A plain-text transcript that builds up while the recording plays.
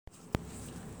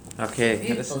Okay.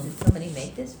 Beautiful. Did somebody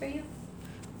make this for you?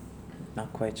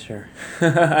 Not quite sure.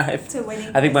 It's a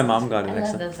wedding I think my present. mom got it I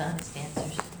next love time. those honest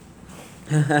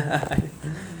answers.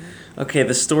 Okay,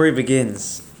 the story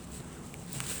begins.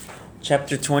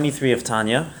 Chapter 23 of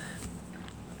Tanya,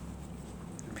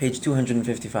 page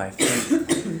 255.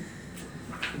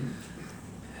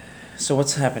 So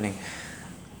what's happening?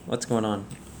 What's going on?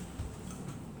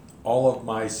 All of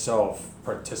myself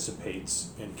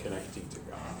participates in connecting to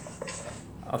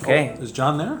God. Okay, Oh, is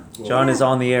John there? John is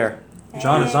on the air.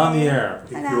 John is on the air.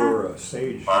 If you're a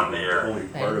sage, On the air. only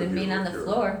part Better of than you being on if the you're-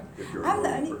 floor. If you're I'm a the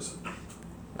normal only- person.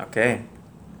 Okay,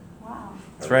 Wow.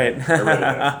 that's right. I read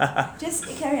that. Just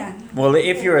carry on. Well,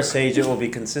 if you're a sage, it will be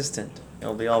consistent.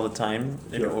 It'll be all the time.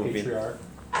 If It you're a will be. patriarch,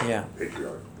 Yeah.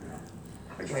 Patriarch, yeah.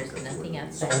 I guess There's that's nothing what it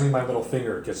is. so outside. only my little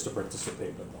finger gets to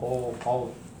participate, but the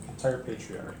whole entire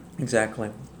patriarch.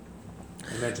 Exactly.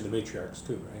 Imagine the matriarchs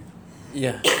too, right?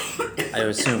 Yeah, I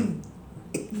assume.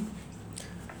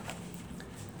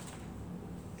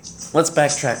 Let's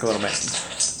backtrack a little bit.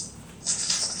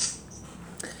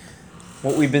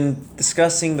 What we've been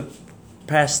discussing the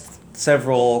past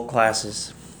several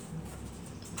classes,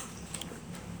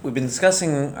 we've been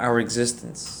discussing our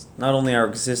existence. Not only our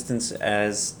existence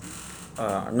as,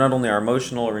 not only our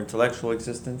emotional or intellectual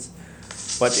existence,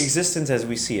 but existence as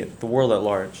we see it, the world at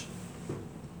large.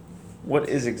 What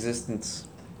is existence?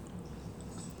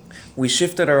 We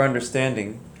shifted our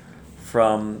understanding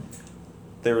from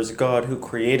there is a God who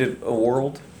created a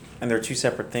world and they're two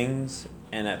separate things,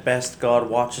 and at best God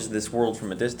watches this world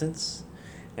from a distance,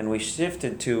 and we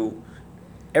shifted to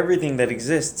everything that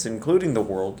exists, including the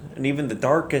world, and even the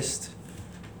darkest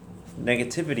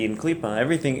negativity in Klippa,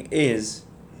 everything is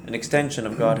an extension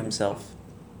of God himself.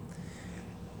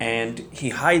 And he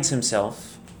hides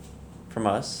himself from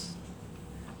us,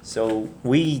 so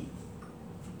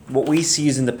what we see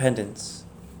is independence,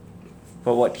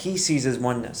 but what he sees is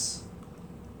oneness.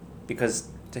 Because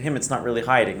to him it's not really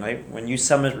hiding, right? When you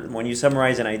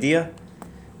summarize an idea,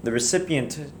 the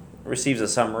recipient receives a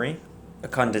summary, a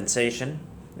condensation,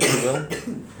 if you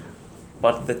will,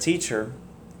 but the teacher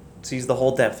sees the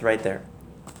whole depth right there.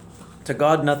 To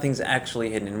God, nothing's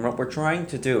actually hidden. And what we're trying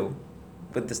to do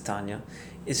with this Tanya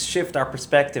is shift our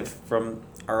perspective from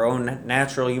our own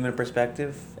natural human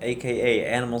perspective, aka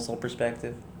animal soul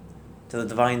perspective, to the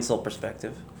divine soul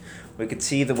perspective. We could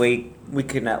see the way we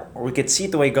could see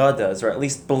it the way God does, or at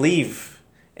least believe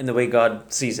in the way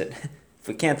God sees it. If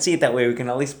we can't see it that way, we can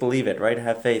at least believe it, right?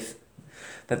 Have faith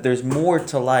that there's more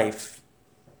to life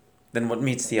than what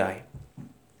meets the eye.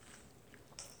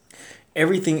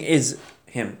 Everything is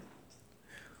him.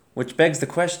 Which begs the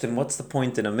question, what's the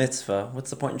point in a mitzvah? What's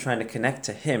the point in trying to connect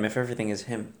to him if everything is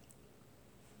him?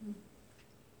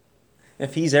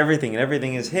 If he's everything and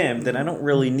everything is him, then I don't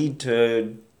really need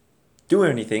to do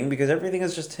anything because everything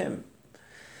is just him.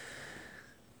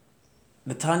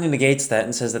 The Tanya negates that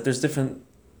and says that there's different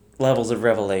levels of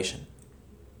revelation.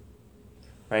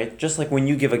 Right? Just like when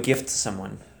you give a gift to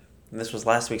someone, and this was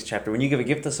last week's chapter, when you give a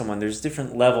gift to someone, there's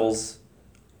different levels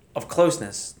of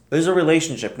closeness. There's a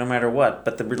relationship no matter what,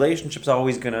 but the relationship's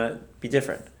always going to be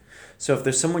different. So if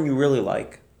there's someone you really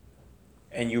like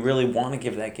and you really want to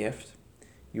give that gift,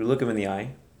 you look them in the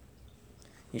eye,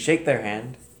 you shake their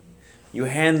hand, you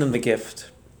hand them the gift.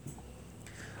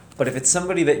 But if it's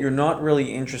somebody that you're not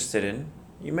really interested in,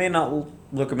 you may not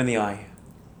look them in the eye.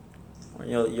 Or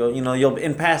you'll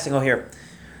in passing, here.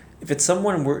 If it's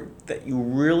someone that you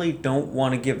really don't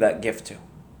want to give that gift to,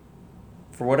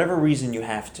 for whatever reason you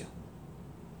have to.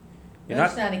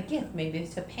 It's not a gift. Maybe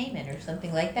it's a payment or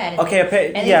something like that. And Okay,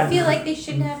 they feel like they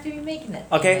shouldn't have to be making that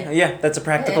payment. Okay, yeah, that's a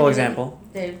practical example.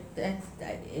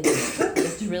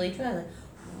 It's really true. Like,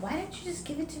 why don't you just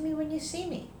give it to me when you see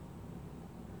me?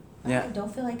 Yeah. I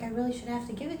don't feel like I really should have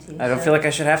to give it to you. I don't feel like I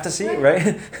should have to see it,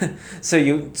 right?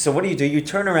 So what do? You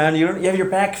turn around, you have your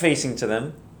back facing to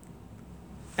them,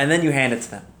 and then you hand it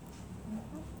to them.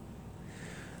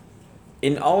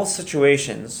 In all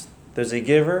situations, there's a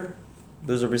giver,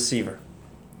 there's a receiver.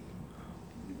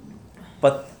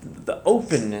 But the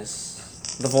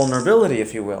openness, the vulnerability,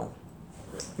 if you will,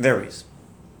 varies.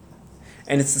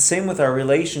 And it's the same with our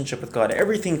relationship with God.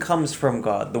 Everything comes from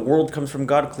God. The world comes from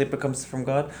God. Klippa comes from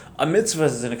God. A mitzvah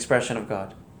is an expression of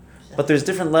God. But there's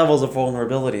different levels of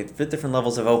vulnerability, different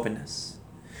levels of openness.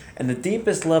 And the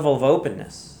deepest level of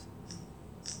openness,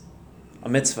 a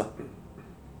mitzvah.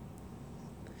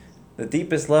 The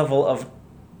deepest level of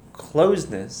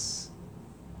closeness,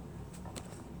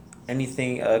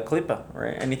 anything, klippa,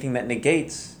 right? Anything that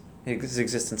negates his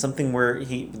existence, something where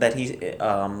he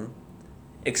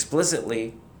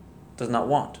explicitly does not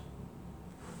want.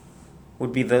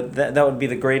 would be that would be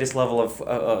the greatest level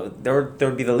of there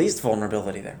would be the least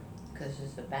vulnerability there. Because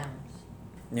there's a balance.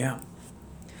 Yeah.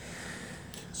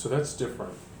 So that's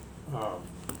different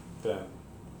than,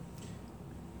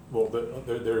 well,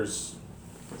 there's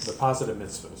the positive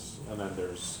mitzvahs, and then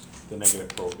there's the negative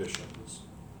prohibitions.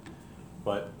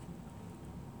 But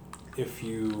if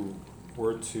you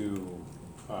were to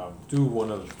do one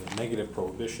of the negative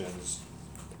prohibitions,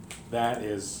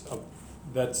 that's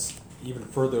even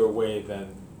further away than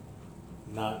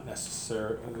not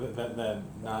necessary than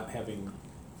not having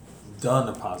done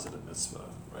a positive mitzvah,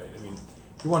 right? I mean,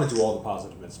 you want to do all the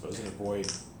positive mitzvahs and avoid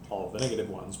all of the negative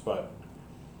ones, but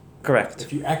Correct.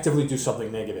 if you actively do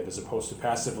something negative as opposed to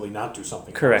passively not do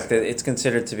something Correct. positive. It's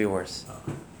considered to be worse.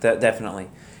 Oh. Definitely.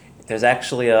 There's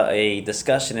actually a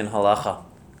discussion in halacha,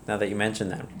 now that you mention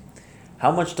that.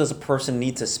 How much does a person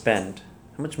need to spend?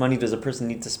 How much money does a person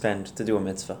need to spend to do a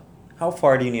mitzvah? How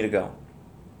far do you need to go?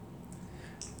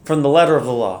 From the letter of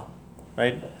the law,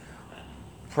 right?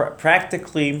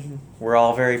 Practically, we're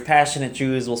all very passionate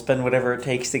Jews. We'll spend whatever it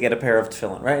takes to get a pair of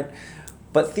tefillin, right?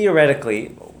 But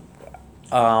theoretically,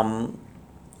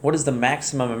 what is the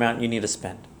maximum amount you need to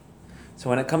spend? So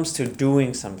when it comes to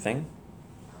doing something,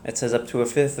 it says up to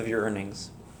 1/5 of your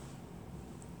earnings.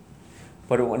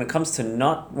 But when it comes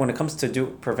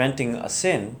to preventing a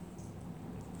sin,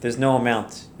 there's no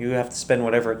amount. You have to spend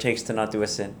whatever it takes to not do a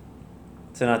sin,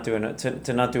 to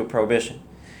not do a prohibition,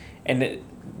 and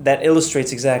that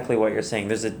illustrates exactly what you're saying.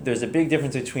 There's a big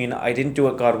difference between I didn't do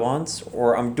what God wants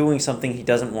or I'm doing something He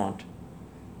doesn't want,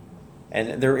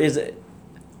 and there is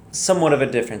somewhat of a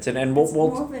difference. And It's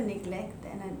more of a neglect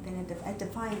than a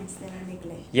defiance than a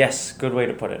neglect. Yes, good way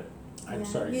to put it. I'm Yeah.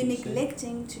 sorry. You're can you say-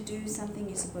 neglecting to do something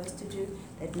you're supposed to do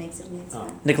that makes it mitzvah.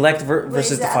 Oh. Neglect Whereas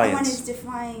versus the other one defiance. is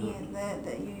defying it,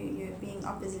 that you're being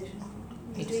oppositional.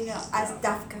 You're It's- doing it as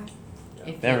dafka.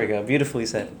 If There we you- go. Beautifully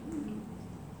said.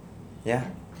 Yeah.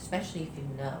 Especially if you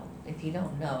know. If you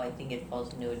don't know, I think it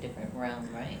falls into a different realm,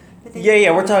 right? But then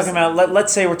Yeah. We're you talking also- about.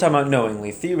 Let's say we're talking about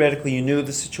knowingly. Theoretically, you knew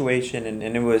the situation, and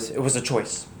it was a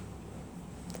choice.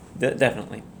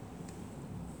 Definitely.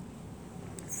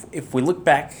 If we look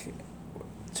back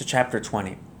to chapter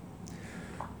 20,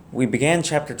 we began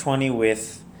chapter 20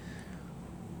 with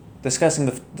discussing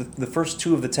the first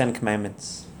two of the 10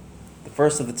 commandments. The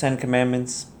first of the 10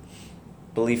 commandments,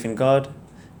 belief in God.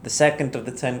 The second of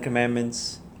the 10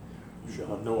 commandments, You shall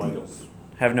have no idols.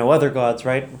 have no other gods,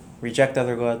 right? Reject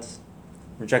other gods.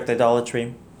 Reject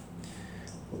idolatry.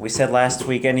 We said last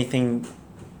week anything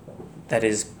that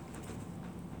is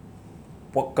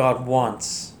what God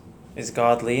wants is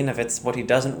godly, and if it's what He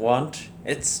doesn't want,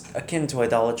 it's akin to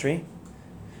idolatry.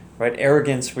 Right?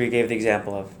 Arrogance, we gave the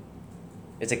example of,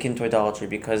 is akin to idolatry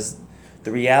because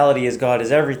the reality is God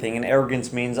is everything, and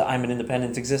arrogance means I'm an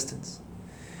independent existence.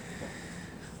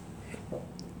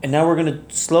 And now we're going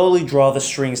to slowly draw the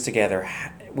strings together.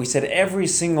 We said every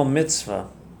single mitzvah,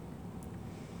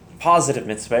 positive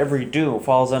mitzvah, every do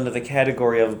falls under the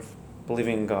category of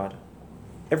believing in God.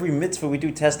 Every mitzvah we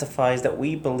do testifies that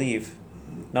we believe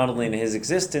not only in His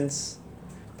existence,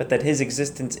 but that His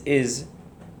existence is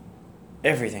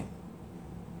everything.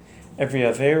 Every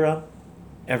avera,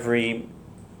 every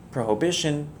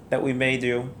prohibition that we may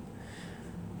do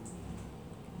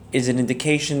is an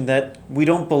indication that we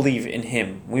don't believe in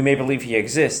Him. We may believe He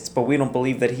exists, but we don't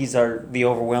believe that He's the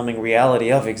overwhelming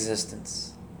reality of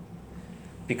existence.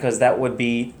 Because that would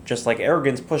be just like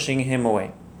arrogance pushing Him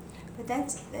away. But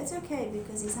that's okay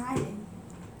because He's hiding,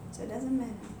 so it doesn't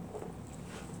matter.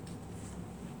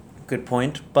 Good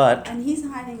point, but And He's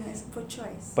hiding as for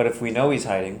choice. if we know He's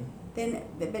hiding, Then,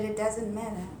 but it doesn't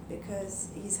matter because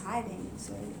He's hiding.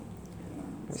 So, you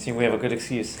know, see, we have a good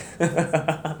excuse.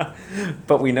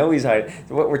 But we know He's hiding.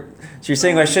 So you're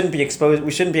saying we shouldn't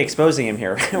be exposing Him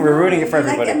here. We're ruining it for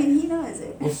like, everybody. I mean, He knows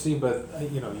it. Well, see, but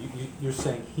you're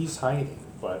saying He's hiding,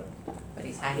 but But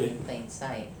He's hiding in plain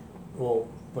sight. well,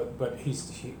 but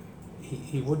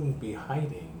he wouldn't be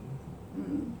hiding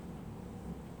Mm.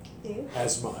 You?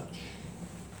 as much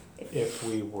if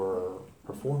we were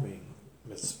performing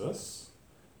mitzvahs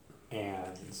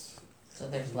and So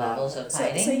there's Not- levels of So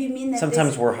hiding. you mean that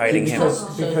Sometimes we're hiding Him.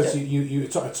 because you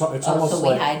it's almost So we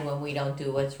like hide when we don't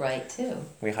do what's right too.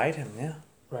 We hide Him, yeah.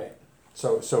 right.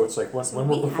 So it's like when So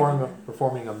we're we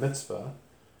performing a mitzvah,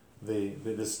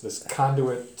 this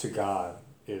conduit to God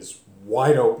is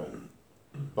wide open,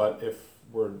 but if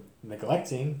we're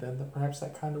neglecting, then perhaps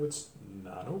that conduit's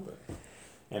not open,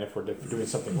 and if we're doing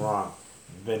something wrong,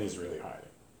 then He's really hiding.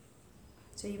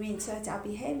 So you mean so it's our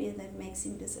behavior that makes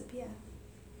Him disappear?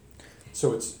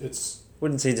 So it's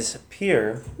wouldn't say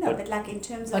disappear. No, but like in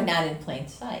terms But of not in plain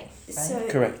sight, right? so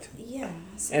Correct. yeah.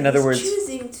 So In other he's words-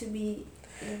 choosing to be.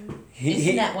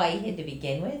 Isn't that why he hid to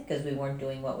begin with? Because we weren't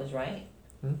doing what was right?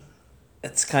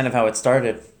 That's kind of how it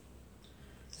started.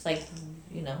 It's like,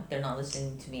 they're not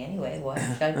listening to me anyway, why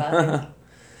should I bother?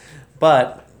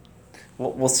 But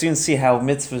we'll soon see how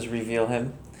mitzvahs reveal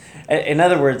him. In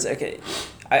other words, okay,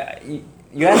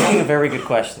 you're asking a very good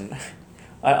question.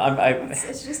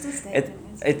 It's just a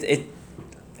statement.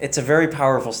 It's a very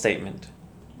powerful statement.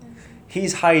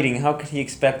 He's hiding. How could he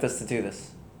expect us to do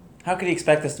this? How could he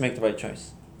expect us to make the right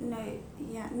choice?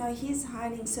 No, he's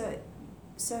hiding.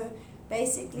 So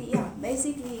basically,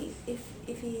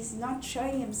 if he's not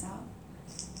showing himself,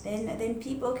 then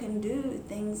people can do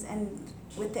things and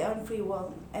with their own free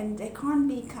will, and they can't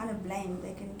be kind of blamed.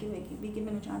 They can be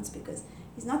given a chance because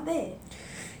he's not there.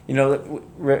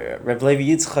 Reb Levi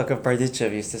Yitzchak of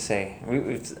Berditchev used to say,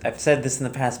 I've said this in the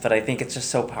past, but I think it's just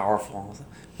so powerful.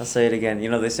 I'll say it again.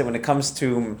 They say when it comes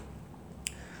to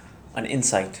an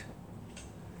insight,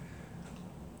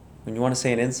 when you want to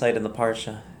say an insight in the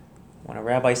Parsha, when a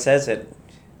rabbi says it,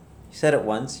 you said it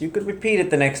once, you could repeat it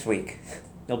the next week.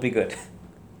 You'll be good.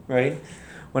 Right?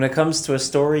 When it comes to a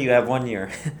story, you have 1 year.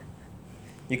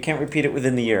 You can't repeat it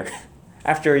within the year.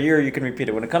 After a year, you can repeat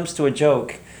it. When it comes to a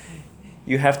joke,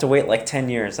 you have to wait like 10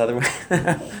 years. Otherwise,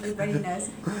 Everybody knows.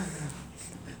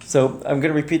 So I'm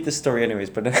going to repeat this story anyways,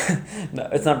 but no,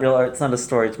 it's not real. It's not a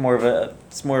story. It's more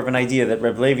of an idea that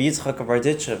Reb Levi Yitzchak of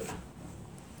Berditchev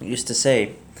used to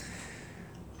say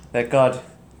that God,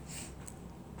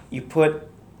 you put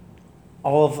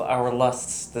all of our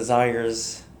lusts,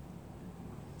 desires,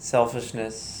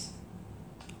 selfishness,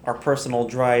 our personal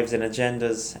drives and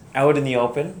agendas out in the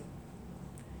open,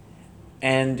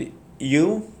 and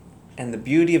you and the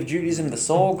beauty of Judaism, the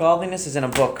soul, godliness is in a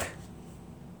book.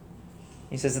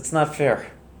 He says it's not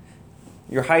fair.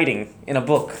 You're hiding in a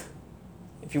book.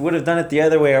 If you would have done it the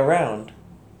other way around,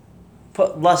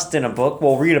 put lust in a book,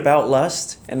 we'll read about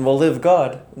lust and we'll live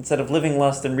God. Instead of living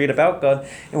lust and read about God,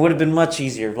 it would have been much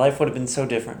easier. Life would have been so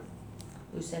different.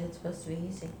 Who said it's supposed to be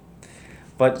easy?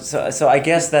 But so I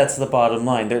guess that's the bottom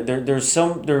line. There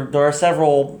are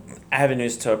several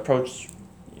avenues to approach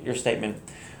your statement,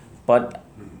 but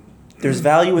there's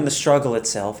value in the struggle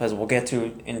itself, as we'll get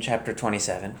to in chapter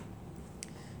 27.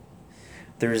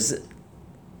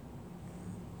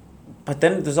 But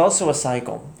then there's also a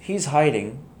cycle. He's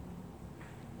hiding.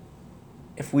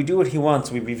 If we do what he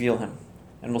wants, we reveal him.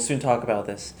 And we'll soon talk about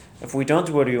this. If we don't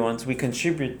do what he wants, we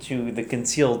contribute to the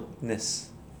concealedness.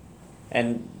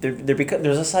 And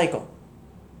there's a cycle.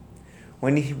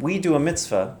 When we do a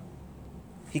mitzvah,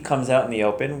 he comes out in the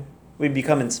open, we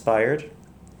become inspired,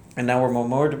 and now we're more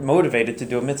motivated to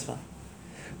do a mitzvah.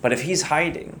 But if he's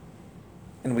hiding,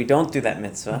 and we don't do that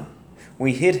mitzvah,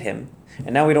 we hid him,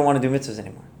 and now we don't want to do mitzvahs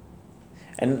anymore.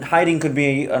 And hiding could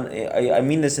be, I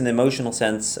mean this in the emotional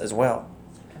sense as well.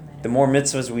 The more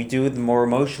mitzvahs we do, the more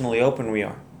emotionally open we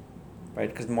are, right?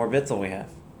 Because the more bittul we have,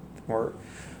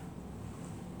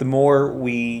 the more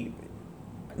we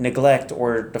neglect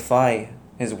or defy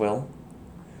his will,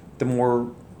 the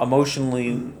more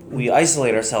emotionally we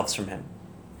isolate ourselves from him.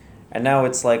 And now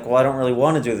it's like, well, I don't really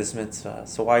want to do this mitzvah,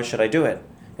 so why should I do it?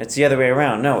 It's the other way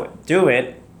around. No, do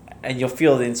it, and you'll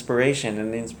feel the inspiration,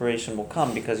 and the inspiration will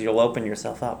come because you'll open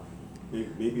yourself up.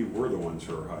 Maybe we're the ones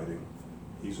who are hiding.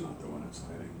 He's not the one that's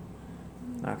hiding.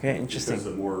 Okay, interesting. Because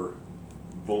the more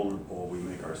vulnerable we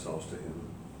make ourselves to him,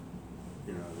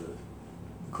 the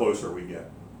closer we get.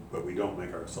 But we don't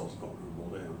make ourselves vulnerable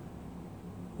to him.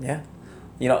 Yeah.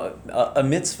 A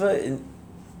mitzvah, in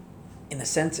a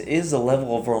sense, is a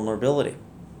level of vulnerability.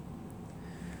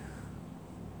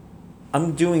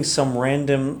 I'm doing some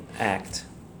random act.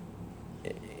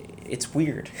 It's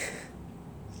weird.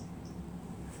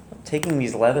 I'm taking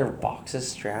these leather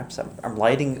boxes, straps. I'm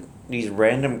lighting these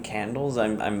random candles.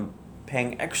 I'm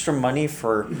paying extra money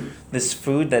for this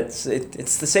food it's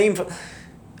the same.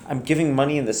 I'm giving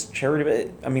money in this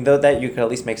charity. I mean, though that you could at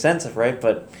least make sense of, right?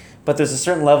 But there's a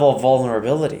certain level of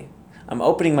vulnerability. I'm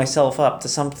opening myself up to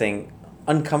something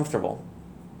uncomfortable.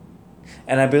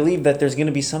 And I believe that there's going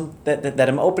to be that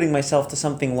I'm opening myself to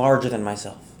something larger than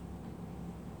myself.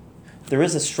 There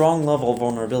is a strong level of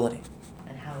vulnerability.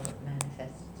 And how it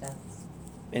manifests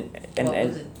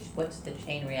itself. What's the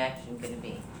chain reaction going to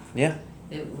be? Yeah.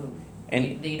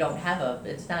 You don't have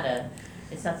it's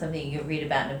not something you read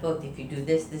about in a book. If you do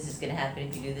this, this is going to happen.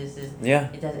 If you do this,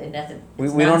 yeah. It doesn't.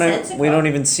 We don't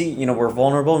even see, we're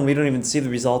vulnerable, and we don't even see the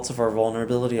results of our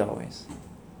vulnerability always.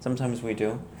 Sometimes we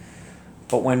do.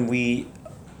 But when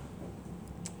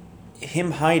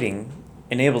him hiding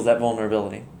enables that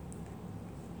vulnerability.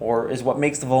 or is what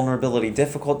makes the vulnerability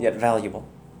difficult yet valuable.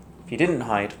 If you didn't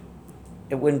hide,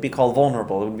 it wouldn't be called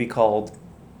vulnerable. It would be called,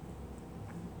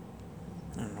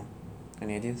 I don't know.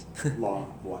 Any ideas? Law,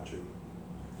 watching,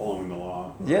 following the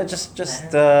law. Yeah, just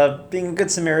being a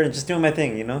good Samaritan, just doing my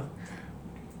thing,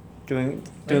 doing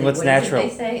what's natural.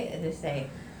 What they say,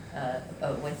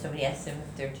 when somebody asks them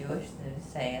if they're Jewish, they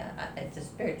say it's a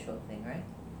spiritual thing, right?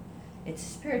 It's a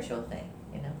spiritual thing,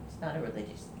 It's not a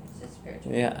religious thing. It's a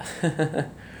spiritual. Yeah.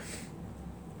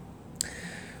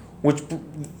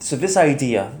 So this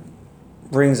idea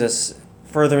brings us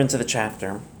further into the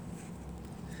chapter.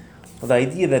 The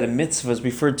idea that a mitzvah is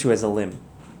referred to as a limb.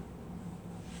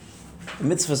 A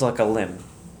mitzvah is like a limb.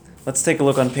 Let's take a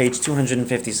look on page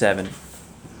 257.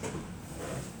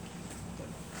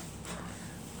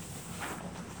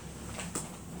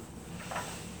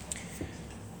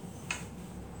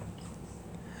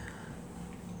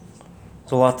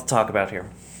 There's a lot to talk about here.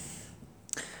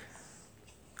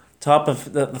 Top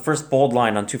of the first bold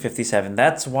line on 257.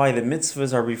 That's why the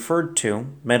mitzvahs are referred to,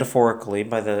 metaphorically,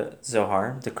 by the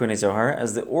Zohar, the Ch23a Zohar,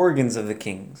 as the organs of the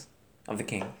king.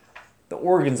 The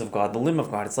organs of God, the limb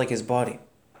of God. It's like his body.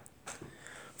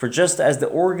 For just as the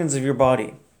organs of your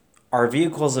body are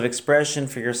vehicles of expression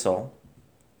for your soul,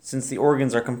 since the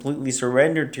organs are completely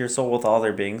surrendered to your soul with all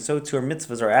their being, so too our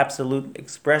mitzvahs are absolute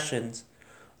expressions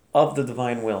of the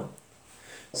divine will.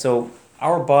 So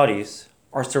our bodies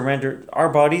are surrendered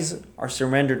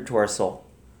to our soul.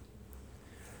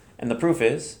 And the proof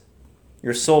is,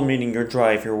 your soul meaning your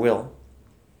drive, your will.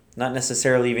 Not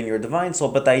necessarily even your divine soul,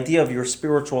 but the idea of your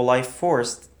spiritual life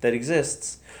force that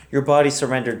exists, your body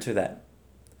surrendered to that.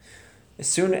 As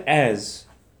soon as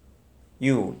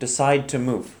you decide to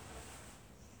move,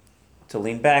 to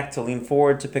lean back, to lean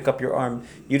forward, to pick up your arm,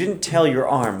 you didn't tell your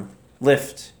arm,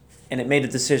 lift, and it made a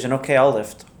decision, okay, I'll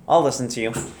lift. I'll listen to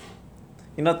you.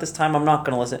 This time I'm not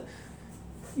going to listen.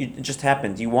 It just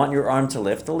happened. You want your arm to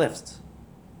lift, it lifts.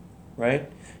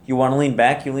 Right? You want to lean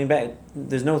back, you lean back.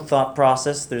 There's no thought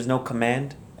process, there's no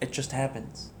command. It just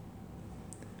happens.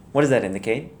 What does that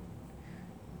indicate?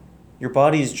 Your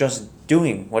body is just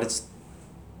doing what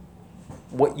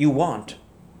you want.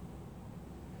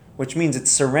 Which means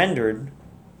it's surrendered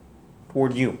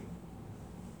toward you.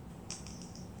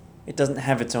 It doesn't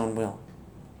have its own will.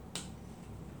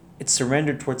 It's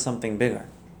surrendered towards something bigger.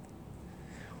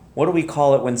 What do we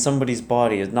call it when somebody's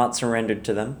body is not surrendered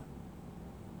to them?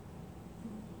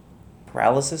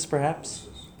 Paralysis, perhaps?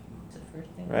 It's the first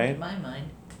thing Right? in my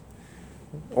mind.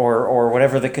 Or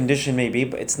whatever the condition may be,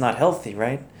 but it's not healthy,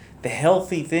 right? The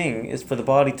healthy thing is for the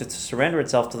body to surrender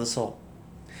itself to the soul.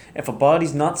 If a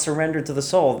body's not surrendered to the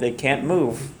soul, they can't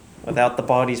move without the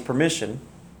body's permission,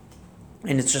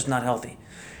 and it's just not healthy.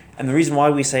 And the reason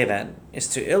why we say that is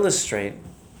to illustrate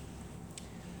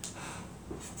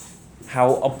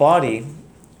how a body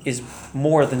is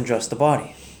more than just a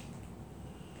body.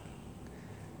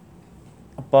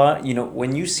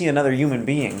 When you see another human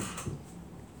being,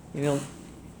 you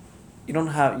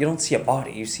don't see a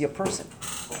body, you see a person.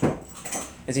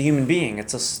 It's a human being.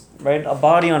 A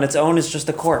body on its own is just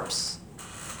a corpse.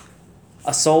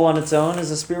 A soul on its own is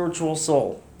a spiritual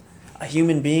soul. A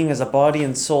human being is a body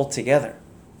and soul together.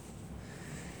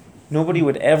 Nobody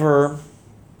would ever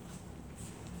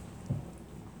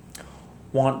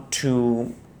want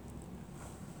to...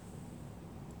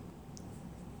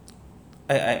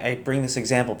 I bring this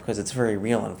example because it's very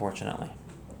real, unfortunately.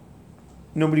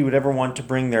 Nobody would ever want to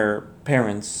send their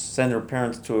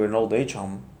parents to an old age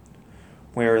home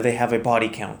where they have a body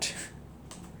count.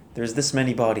 There's this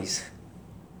many bodies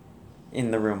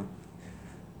in the room,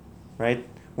 right?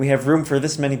 We have room for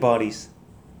this many bodies.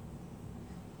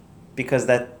 Because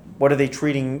what are they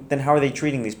treating, then how are they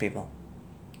treating these people?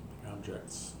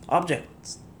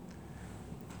 Objects.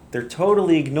 They're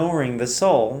totally ignoring the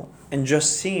soul and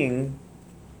just seeing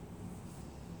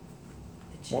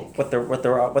what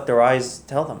their eyes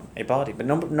tell them, a body. But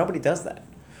nobody does that.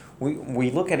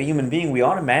 We look at a human being, we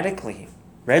automatically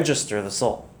register the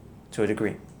soul to a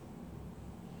degree.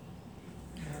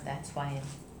 Well, that's why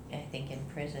I think in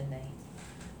prison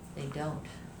they don't,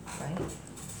 right?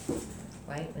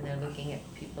 Right, when they're looking at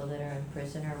people that are in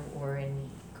prison or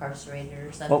incarcerated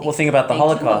or something. Well, think about the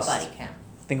Holocaust. They do a body count.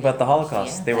 Think about the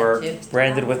Holocaust. Yeah, They were that too.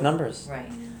 branded with numbers.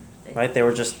 Right. They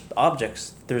were just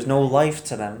objects. There's no life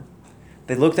to them.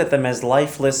 They looked at them as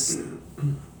lifeless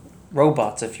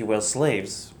robots, if you will,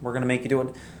 slaves. We're going to make you do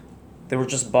it. They were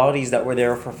just bodies that were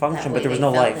there for function, but there was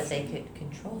no life. That they could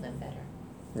control them better.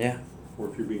 Yeah. Or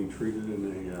if you're being treated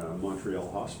in a Montreal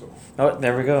hospital. Oh,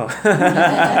 there we go.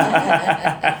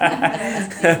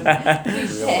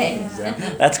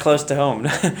 That's close to home.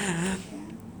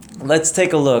 Let's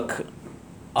take a look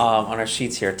on our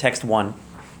sheets here. Text 1.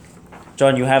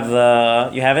 John, you have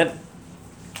it?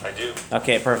 I do.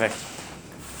 Okay, perfect.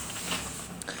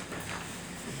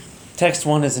 Text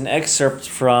 1 is an excerpt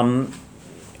from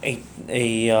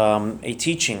a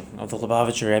teaching of the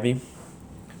Lubavitcher Rebbe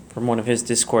from one of his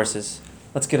discourses.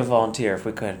 Let's get a volunteer if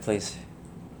we could, please.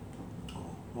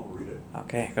 I'll read it.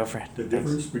 Okay, go for it. The Thanks.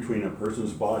 difference between a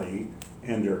person's body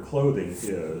and their clothing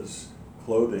is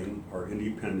clothing are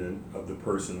independent of the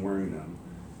person wearing them.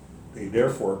 They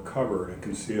therefore cover and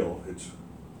conceal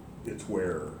its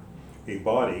wearer. A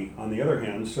body, on the other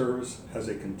hand, serves as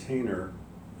a container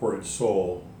for its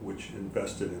soul, which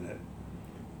invested in it.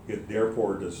 It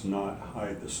therefore does not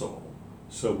hide the soul.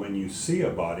 So when you see a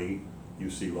body, you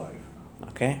see life.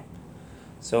 Okay.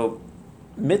 So,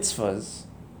 mitzvahs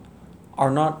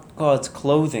are not God's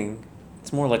clothing.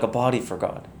 It's more like a body for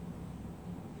God.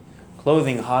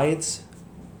 Clothing hides,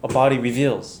 a body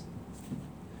reveals.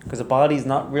 Because a body's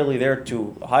not really there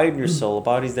to hide your soul. A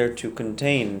body's there to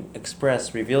contain,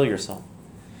 express, reveal your soul.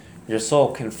 Your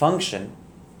soul can function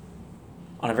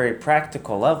on a very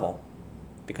practical level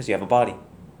because you have a body.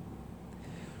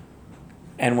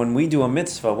 And when we do a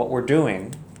mitzvah, what we're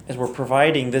doing is we're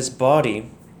providing this body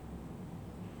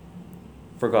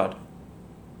for God.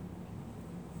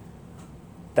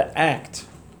 The act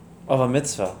of a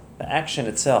mitzvah, the action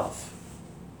itself,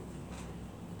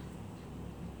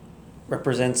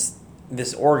 represents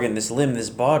this organ, this limb, this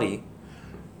body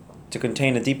to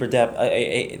contain a deeper depth,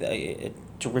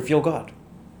 to reveal God.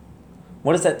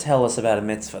 What does that tell us about a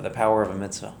mitzvah, the power of a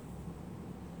mitzvah?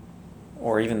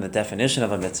 Or even the definition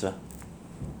of a mitzvah?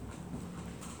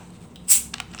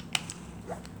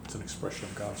 It's an expression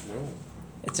of God's will.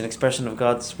 It's an expression of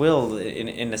God's will.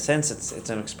 In a sense, it's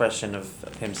an expression of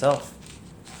Himself.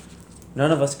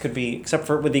 None of us could be,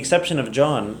 with the exception of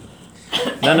John,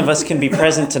 none of us can be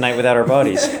present tonight without our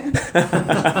bodies.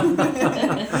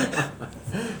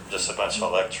 Just a bunch of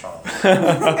electrons.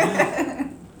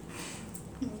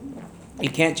 You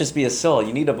can't just be a soul.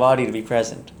 You need a body to be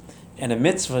present. And a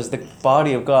mitzvah is the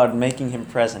body of God making Him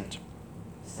present.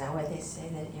 Is that why they say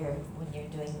that when you're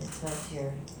doing mitzvahs,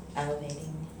 you're elevating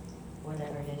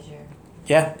whatever it is you're...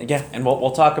 Yeah, and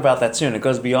we'll talk about that soon. It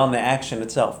goes beyond the action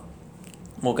itself.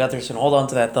 We'll get there soon. Hold on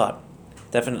to that thought.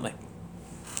 Definitely.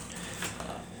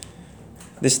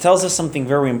 This tells us something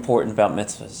very important about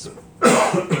mitzvahs.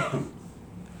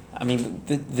 I mean,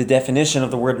 the definition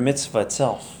of the word mitzvah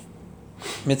itself.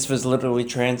 Mitzvah is literally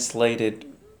translated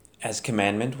as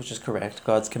commandment, which is correct.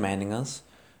 God's commanding us.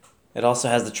 It also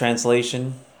has the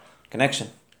translation, connection,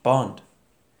 bond.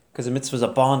 Because a mitzvah is a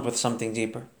bond with something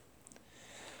deeper.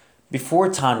 Before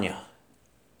Tanya,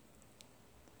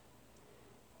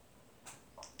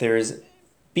 there is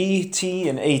B, T,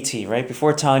 and AT, right?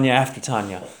 Before Tanya, after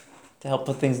Tanya. To help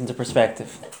put things into perspective.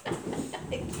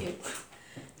 Thank you.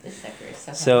 This sucker is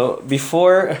so So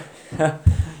before, you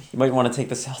might want to take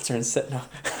the seltzer and sit now.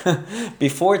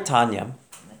 Before Tanya,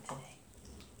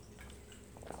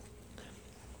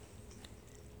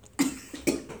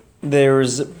 Not today.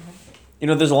 there's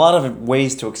a lot of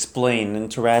ways to explain and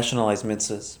to rationalize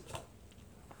mitzvahs.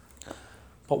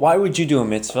 But why would you do a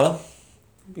mitzvah?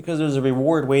 Because there's a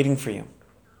reward waiting for you.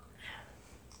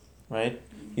 Right?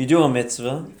 You do a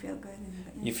mitzvah. You feel good.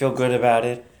 You feel good about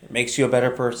it. It makes you a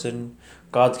better person.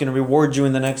 God's going to reward you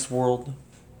in the next world.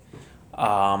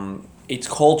 It's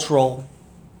cultural,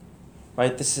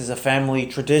 right? This is a family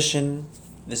tradition.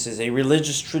 This is a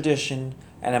religious tradition.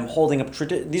 And I'm holding up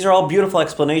tradition. These are all beautiful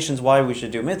explanations why we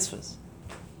should do mitzvahs.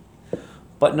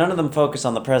 But none of them focus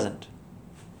on the present.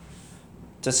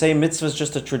 To say mitzvah is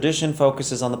just a tradition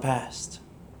focuses on the past.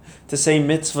 To say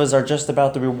mitzvahs are just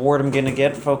about the reward I'm going to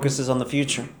get focuses on the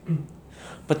future.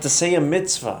 But to say a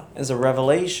mitzvah is a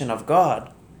revelation of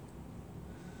God,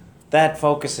 that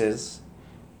focuses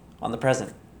on the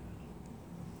present.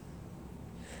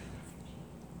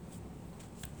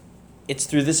 It's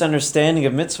through this understanding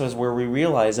of mitzvahs where we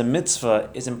realize a mitzvah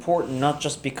is important not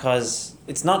just because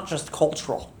it's not just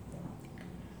cultural.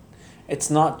 It's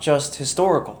not just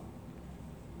historical.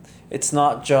 It's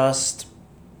not just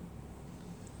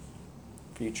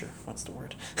future. What's the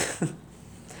word?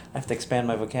 I have to expand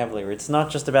my vocabulary. It's not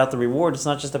just about the reward. It's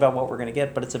not just about what we're going to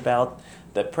get, but it's about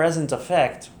the present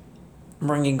effect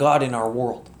bringing God in our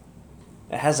world.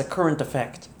 It has a current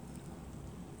effect.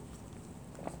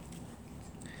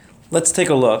 Let's take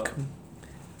a look.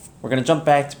 We're going to jump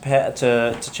back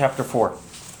to chapter 4,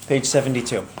 page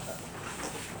 72.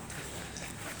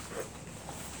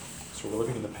 So we're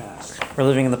living in the past. We're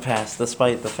living in the past,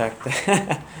 despite the fact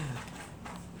that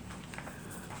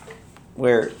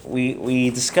where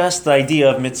we discussed the idea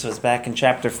of mitzvahs back in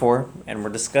chapter 4, and we're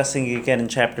discussing it again in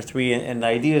chapter 3, and the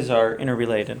ideas are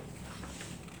interrelated.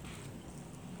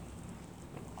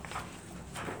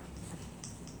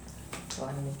 Go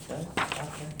on mitzvahs,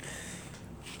 okay.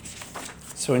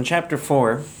 So in chapter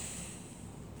 4,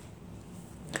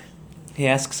 he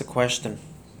asks a question.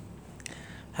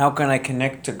 How can I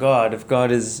connect to God if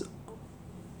God is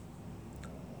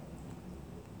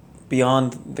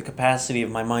beyond the capacity of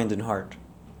my mind and heart?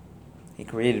 He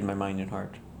created my mind and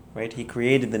heart, right? He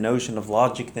created the notion of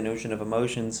logic, the notion of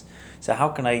emotions. So how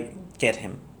can I get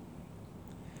him?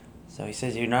 So he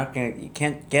says you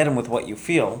can't get him with what you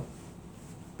feel,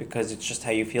 because it's just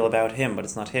how you feel about him, but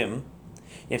it's not him.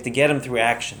 You have to get him through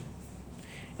action.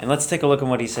 And let's take a look at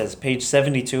what he says. Page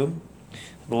 72,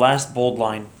 the last bold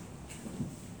line.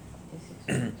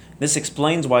 This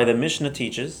explains why the Mishnah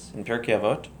teaches, in Pirkei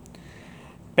Avot,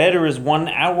 better is 1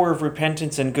 hour of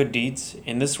repentance and good deeds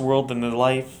in this world than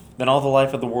all the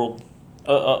life of the world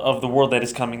that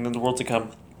is coming, than the world to come.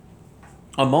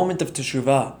 A moment of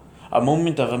teshuvah, a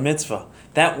moment of a mitzvah,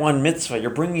 that one mitzvah, you're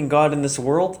bringing God in this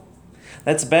world,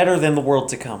 that's better than the world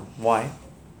to come. Why?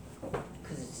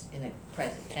 Because it's in the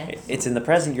present tense. It's in the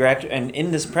present. And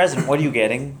in this present, what are you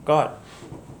getting? God.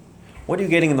 What are you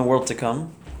getting in the world to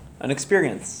come? An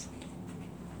experience.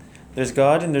 There's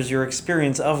God and there's your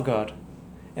experience of God.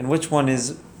 And which one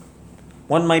is?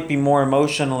 One might be more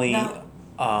emotionally. No.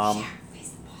 Face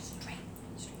the ball straight.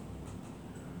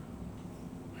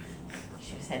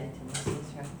 She was headed to Moses,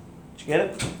 right? Did you get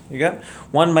it? You got it?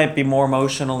 One might be more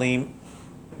emotionally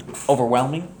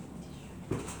overwhelming.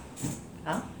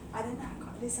 Huh? I don't know.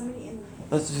 There's somebody in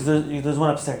There's one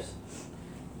upstairs.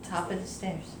 Top of the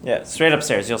stairs, Yeah, straight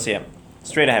upstairs. You'll see him.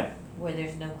 Straight ahead. where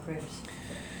there's no cribs.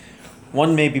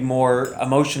 One may be more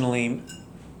emotionally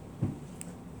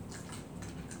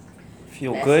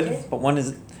feel good, Vested? but one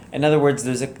is. In other words,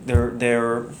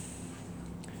 they're.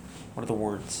 What are the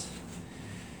words?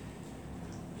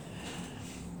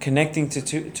 Connecting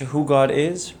to who God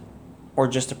is, or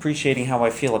just appreciating how I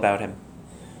feel about Him.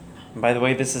 And by the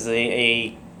way, this is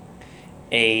a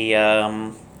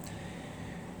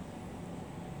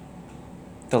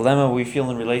dilemma we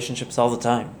feel in relationships all the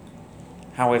time.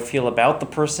 How I feel about the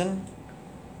person,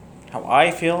 how I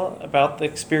feel about the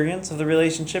experience of the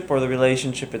relationship, or the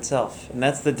relationship itself. And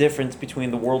that's the difference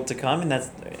between the world to come and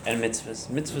mitzvahs.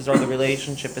 Mitzvahs are the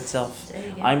relationship itself. Say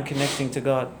it again. I'm connecting to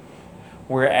God.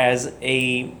 Whereas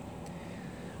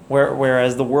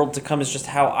whereas the world to come is just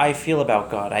how I feel about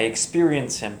God. I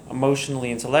experience Him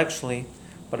emotionally, intellectually,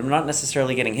 but I'm not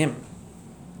necessarily getting Him.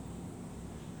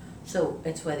 So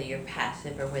it's whether you're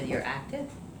passive or whether you're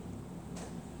active?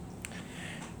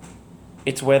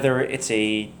 It's whether it's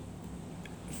a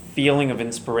feeling of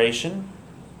inspiration,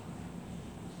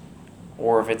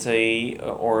 or if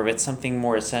it's something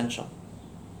more essential.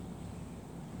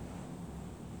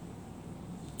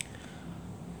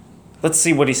 Let's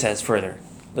see what he says further.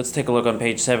 Let's take a look on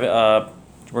page 7.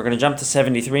 We're going to jump to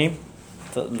 73,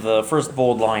 the first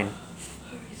bold line,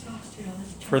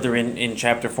 further in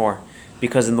chapter 4.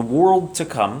 Because in the world to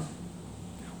come,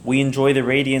 we enjoy the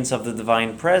radiance of the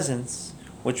divine presence,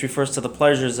 which refers to the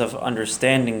pleasures of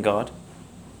understanding God.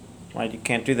 Right? You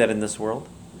can't do that in this world.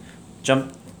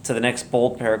 Jump to the next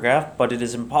bold paragraph. But it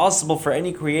is impossible for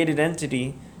any created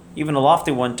entity, even a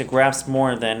lofty one, to grasp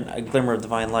more than a glimmer of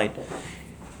divine light.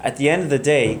 At the end of the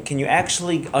day, can you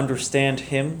actually understand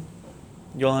Him?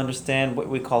 You'll understand what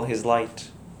we call His light.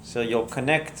 So you'll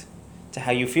connect to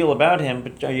how you feel about Him,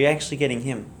 but are you actually getting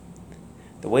Him?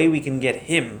 The way we can get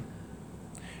Him,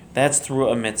 that's through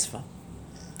a mitzvah.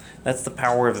 That's the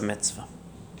power of a mitzvah.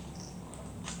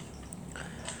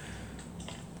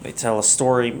 They tell a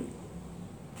story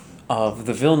of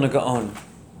the Vilna Gaon,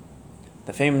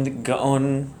 the famed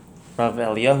Gaon Rav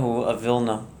Eliyahu of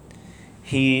Vilna.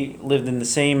 He lived in the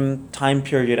same time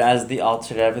period as the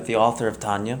Alter Rebbe, the author of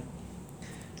Tanya.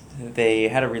 They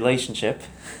had a relationship.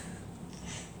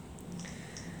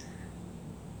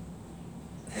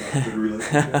 Good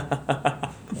relationship.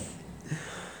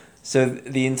 So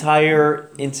the entire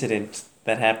incident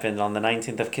that happened on the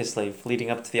 19th of Kislev, leading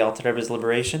up to the Alter Rebbe's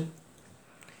liberation,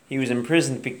 he was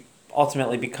imprisoned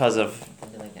ultimately because of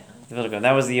the Vilna Gaon.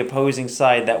 That was the opposing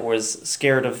side that was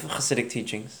scared of Hasidic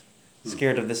teachings,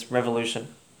 scared of this revolution.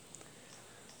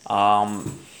 The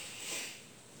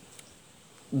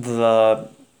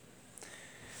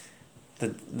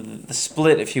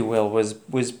split, if you will,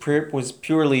 was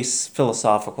purely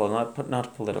philosophical,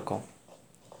 not political.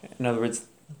 In other words,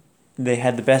 they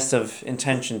had the best of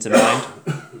intentions in mind,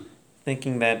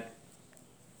 thinking that,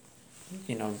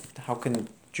 how can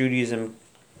Judaism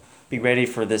be ready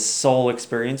for this soul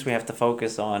experience, we have to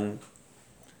focus on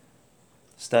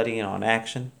study and on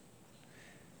action,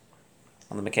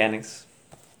 on the mechanics.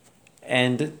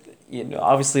 And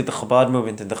obviously the Chabad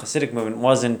movement and the Hasidic movement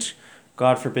wasn't,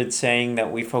 God forbid, saying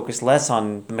that we focus less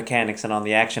on the mechanics and on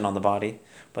the action on the body,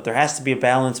 but there has to be a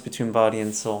balance between body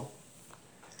and soul.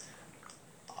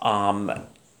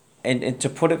 And to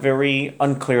put it very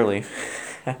unclearly,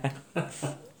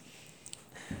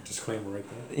 Disclaimer right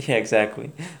there. yeah,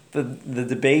 exactly. The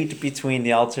debate between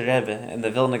the Alter Rebbe and the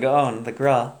Vilna Gaon, the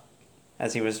Gra,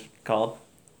 as he was called,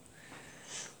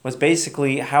 was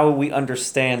basically how we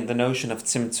understand the notion of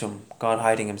tzimtzum, God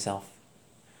hiding himself.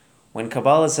 When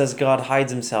Kabbalah says God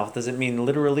hides himself, does it mean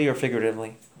literally or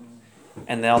figuratively?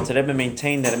 And the Alter Rebbe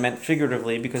maintained that it meant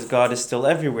figuratively because God is still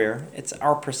everywhere. It's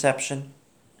our perception.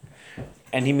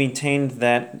 And he maintained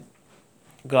that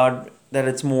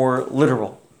it's more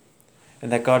literal,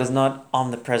 and that God is not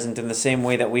omnipresent in the same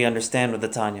way that we understand with the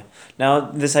Tanya. Now,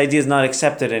 this idea is not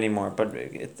accepted anymore, but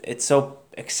it's so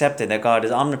accepted that God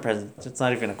is omnipresent. It's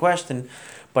not even a question,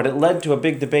 but it led to a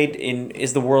big debate in,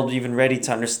 is the world even ready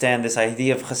to understand this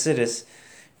idea of Chassidus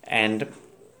and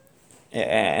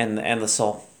the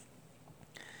soul?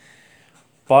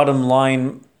 Bottom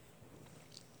line,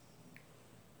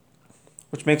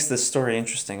 which makes this story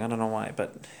interesting. I don't know why,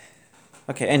 but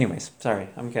okay. Anyways, sorry,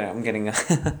 I'm getting.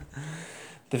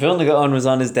 The Vilna Gaon was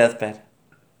on his deathbed,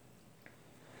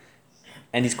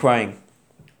 and he's crying.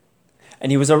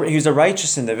 And he was a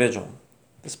righteous individual,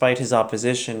 despite his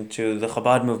opposition to the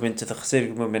Chabad movement, to the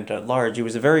Hasidic movement at large. He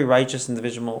was a very righteous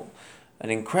individual, an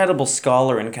incredible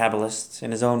scholar and Kabbalist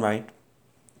in his own right.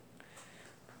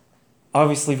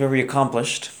 Obviously, very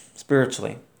accomplished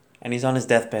spiritually, and he's on his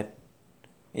deathbed.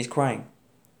 He's crying.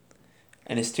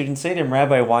 And his students say to him,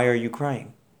 "Rabbi, why are you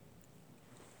crying?"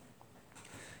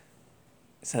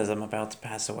 He says, "I'm about to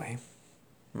pass away.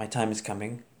 My time is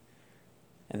coming."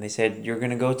 And they said, "You're going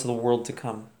to go to the world to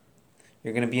come.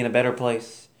 You're going to be in a better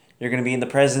place. You're going to be in the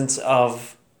presence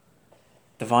of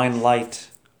divine light.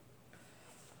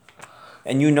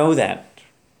 And you know that.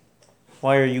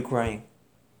 Why are you crying?"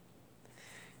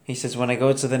 He says, "When I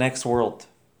go to the next world,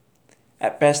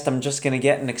 at best I'm just going to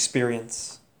get an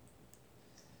experience.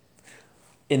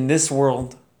 In this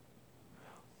world,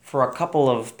 for a couple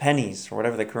of pennies, or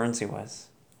whatever the currency was,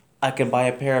 I can buy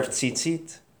a pair of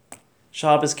tzitzit,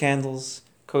 Shabbos candles,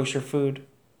 kosher food,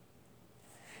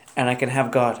 and I can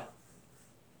have God.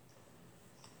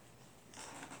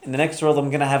 In the next world, I'm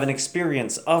going to have an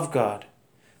experience of God.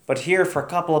 But here, for a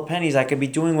couple of pennies, I could be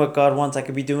doing what God wants. I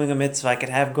could be doing a mitzvah. I could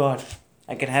have God.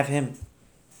 I could have Him."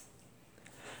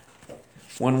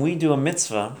 When we do a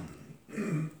mitzvah,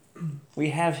 we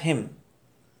have Him.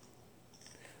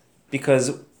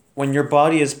 Because when your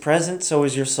body is present, so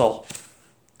is your soul.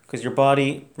 Because your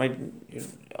body,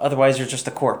 otherwise you're just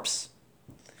a corpse.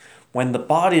 When the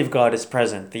body of God is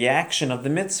present, the action of the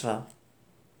mitzvah,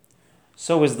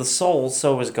 so is the soul,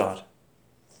 so is God.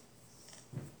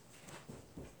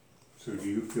 So do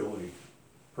you feel a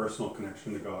personal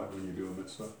connection to God when you do a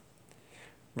mitzvah?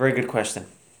 Very good question.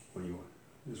 When you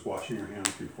is washing your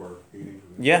hands before eating?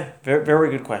 Yeah, very, very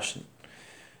good question.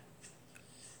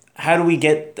 How do we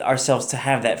get ourselves to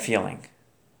have that feeling?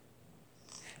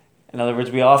 In other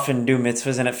words, we often do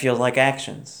mitzvahs and it feels like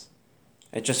actions.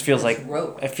 It just feels like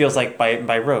rote. It feels like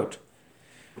by rote.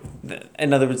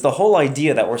 In other words, the whole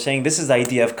idea that we're saying, this is the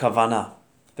idea of kavanah.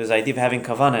 There's the idea of having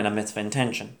kavanah in a mitzvah,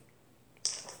 intention.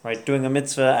 Right? Doing a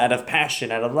mitzvah out of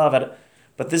passion, out of love.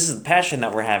 But this is the passion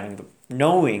that we're having,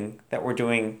 knowing that we're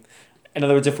doing. In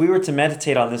other words, if we were to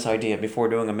meditate on this idea before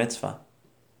doing a mitzvah,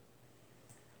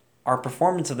 our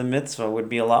performance of the mitzvah would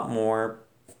be a lot more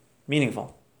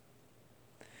meaningful.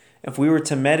 If we were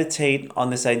to meditate on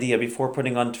this idea before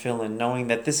putting on tefillin, knowing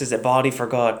that this is a body for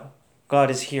God, God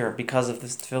is here because of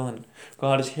this tefillin.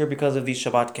 God is here because of these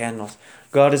Shabbat candles.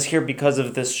 God is here because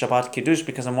of this Shabbat kiddush,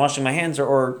 because I'm washing my hands,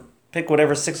 or pick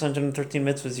whatever 613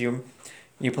 mitzvahs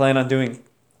you plan on doing.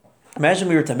 Imagine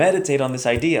we were to meditate on this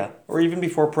idea, or even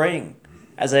before praying,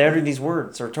 as I utter these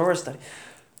words, or Torah study.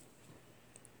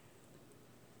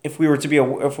 If we're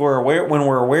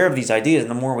aware of these ideas,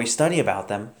 and the more we study about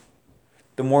them,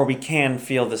 the more we can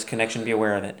feel this connection, be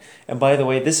aware of it. And by the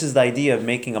way, this is the idea of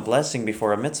making a blessing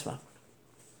before a mitzvah.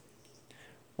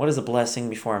 What is a blessing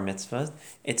before a mitzvah?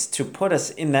 It's to put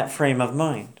us in that frame of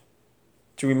mind,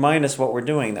 to remind us what we're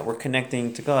doing, that we're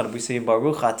connecting to God. We say,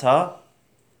 Baruch Atah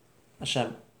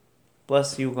Hashem.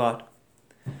 Bless you, God.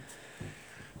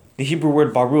 The Hebrew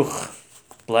word Baruch,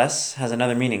 bless, has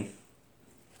another meaning.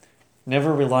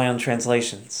 Never rely on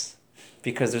translations,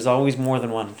 because there's always more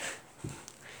than one.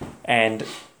 And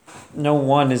no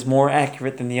one is more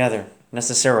accurate than the other.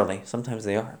 necessarily. Sometimes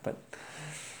they are, but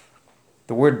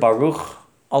the word baruch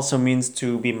also means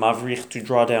to be mavrich, to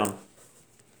draw down.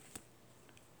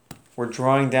 We're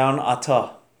drawing down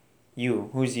ata, you.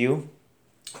 Who's you?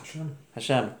 Hashem.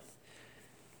 Hashem.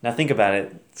 Now think about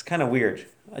it. It's kind of weird.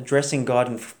 Addressing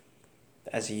God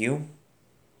as you.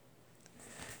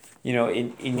 You know,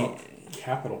 in Well,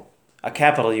 capital. a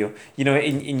capital U. You know,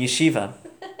 in yeshiva.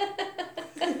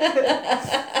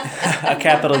 A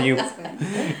capital U.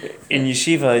 In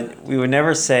yeshiva, we would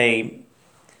never say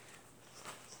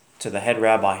to the head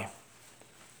rabbi,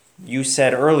 you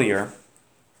said earlier,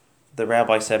 the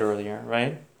rabbi said earlier,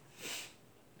 right?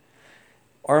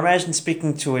 Or imagine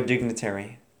speaking to a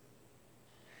dignitary,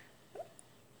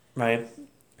 right?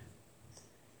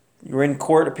 You're in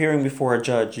court appearing before a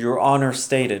judge, your honor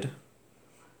stated.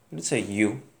 You would say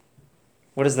you.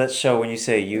 What does that show when you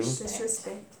say you?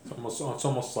 Disrespect. It's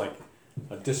almost like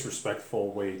a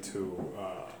disrespectful way to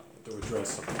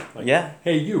address something. Like, Yeah.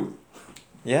 hey, you.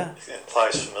 Yeah. It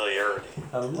implies familiarity.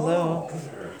 Hello.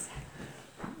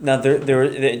 Now,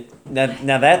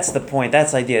 now that's the point.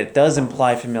 That's the idea. It does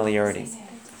imply familiarity.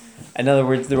 In other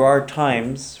words, there are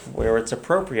times where it's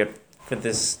appropriate for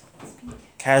this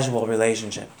casual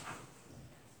relationship.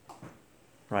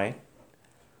 Right?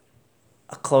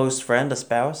 A close friend, a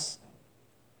spouse,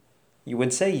 you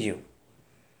would say you.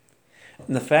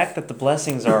 And the fact that the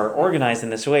blessings are organized in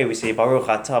this way, we say, Baruch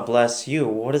atah, bless you,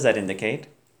 what does that indicate?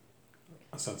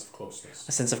 A sense of closeness.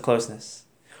 A sense of closeness.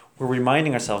 We're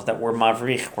reminding ourselves that we're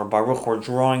mavrich, we're baruch, we're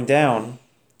drawing down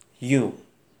you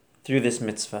through this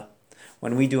mitzvah.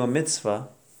 When we do a mitzvah,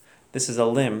 this is a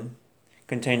limb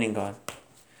containing God.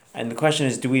 And the question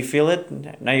is, do we feel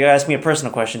it? Now you ask me a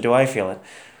personal question, do I feel it?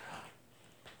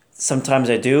 Sometimes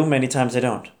I do, many times I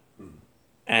don't.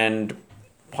 And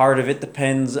part of it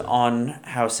depends on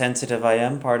how sensitive I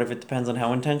am, part of it depends on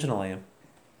how intentional I am.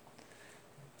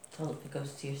 So it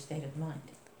goes to your state of mind.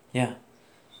 Yeah.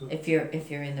 If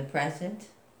you're in the present,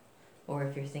 or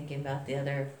if you're thinking about the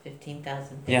other 15,000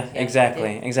 things. Yeah, you have to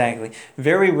exactly.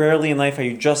 Very rarely in life are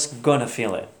you just gonna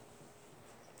feel it.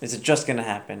 Is it just gonna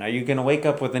happen? Are you gonna wake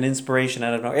up with an inspiration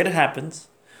out of nowhere? It happens,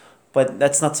 but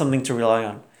that's not something to rely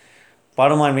on.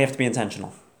 Bottom line, we have to be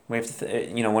intentional. We have to,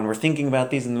 when we're thinking about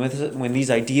these and when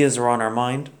these ideas are on our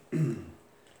mind, do.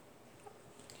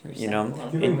 Giving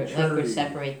Like we charity.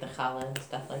 separate the challah and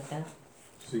stuff like that.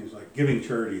 Seems like giving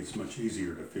charity is much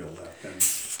easier to feel that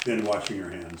than washing your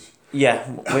hands. yeah,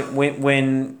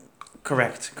 when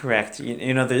correct.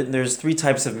 There's three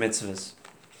types of mitzvahs.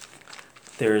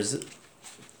 There's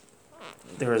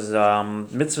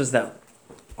mitzvahs that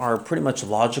are pretty much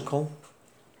logical.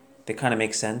 They kind of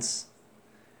make sense.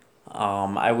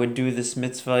 I would do this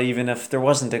mitzvah even if there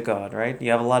wasn't a God, right?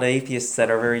 You have a lot of atheists that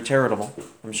are very charitable,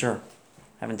 I'm sure.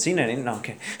 Haven't seen any. No,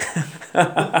 okay.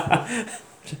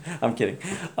 I'm kidding.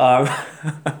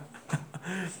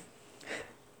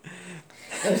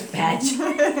 That was bad.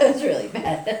 That was really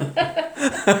bad.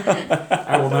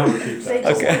 I will not repeat They that.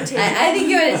 just Okay. continue. I think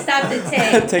you ought to stop the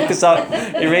tape. Take this off.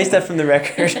 Erase that from the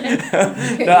record.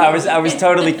 No, I was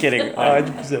totally kidding.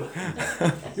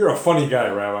 100%. You're a funny guy,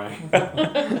 Rabbi.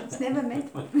 It's never met.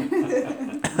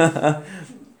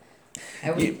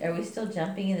 Are we still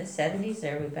jumping in the 70s,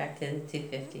 or are we back to the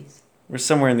 250s? We're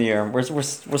somewhere in the air. We're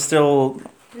still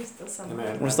We're still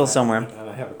somewhere. We're still somewhere. And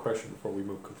I have a question before we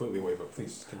move completely away, but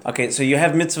please continue. okay. So you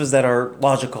have mitzvahs that are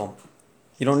logical.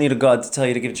 You don't need a God to tell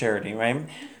you to give charity, right?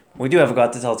 We do have a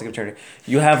God to tell us to give charity.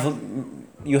 We have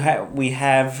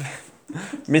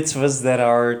mitzvahs that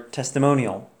are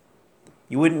testimonial.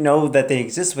 You wouldn't know that they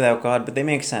exist without God, but they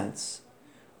make sense.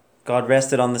 God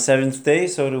rested on the seventh day,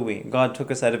 so do we. God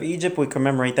took us out of Egypt, we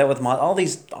commemorate that with all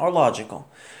these are logical.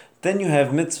 Then you have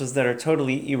mitzvahs that are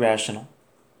totally irrational.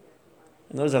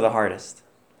 And those are the hardest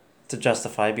to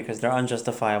justify because they're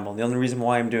unjustifiable. The only reason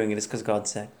why I'm doing it is because God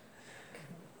said.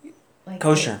 Like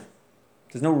Kosher.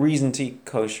 There's no reason to eat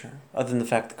kosher other than the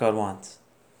fact that God wants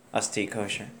us to eat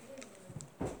kosher.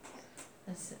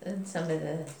 And some of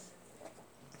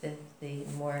the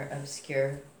more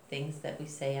obscure things that we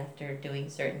say after doing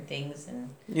certain things and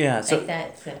Yeah, so like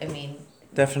that. So, I mean,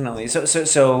 definitely.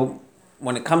 So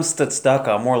when it comes to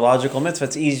tzedakah, a more logical mitzvah,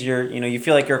 it's easier. You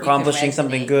feel like you're You can accomplishing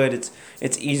something resonate. good.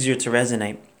 It's easier to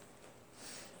resonate.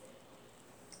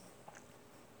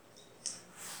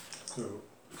 So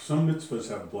some mitzvahs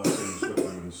have blessings with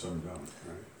them and some don't,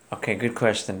 right? Okay, good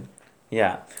question.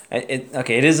 Yeah,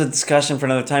 it is a discussion for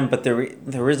another time, but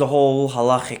there is a whole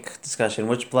halachic discussion: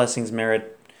 which mitzvahs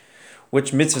merit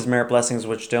blessings,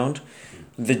 which don't.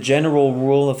 The general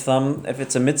rule of thumb: if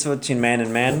it's a mitzvah between man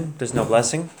and man, there's no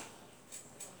blessing.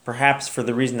 Perhaps for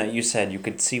the reason that you said, you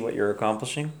could see what you're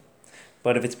accomplishing.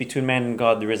 But if it's between man and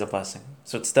God, there is a blessing.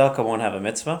 So tzedakah won't have a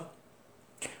mitzvah.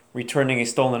 Returning a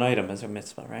stolen item is a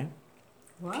mitzvah, right?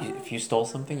 What? If you stole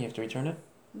something, you have to return it.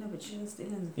 No, but you shouldn't steal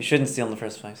in. You shouldn't steal in the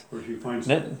first place. Or if you find,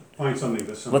 No- find something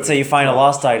that somebody. Let's say you find a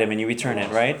lost item and you return A it,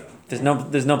 lost right?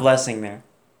 item. There's no blessing there.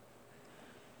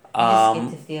 You just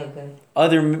get to feel good.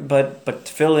 But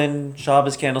tefillin,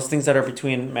 Shabbos candles, things that are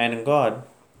between man and God,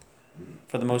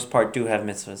 for the most part, do have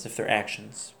mitzvahs if they're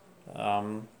actions.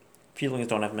 Feelings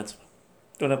don't have mitzvah,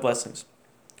 don't have blessings.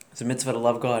 It's a mitzvah to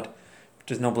love God, but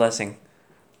there's no blessing.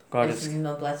 God There's is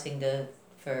no blessing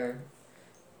for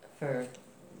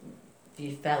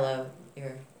your fellow,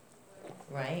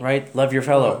 right? right. Love your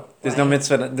fellow. There's no Right.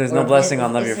 mitzvah. There's no Or blessing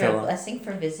on love your Is there a fellow. blessing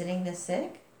for visiting the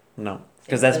sick? No,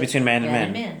 because that's between man and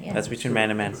man. Yeah. That's between man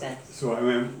and man. Makes sense. So, I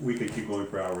mean, we could keep going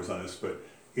for hours on this, but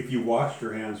if you washed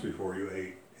your hands before you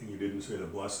ate and you didn't say the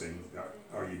blessing,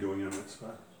 are you doing a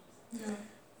mitzvah? No.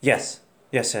 Yes.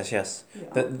 Yeah.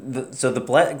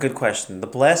 Good question. The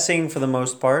blessing, for the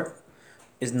most part,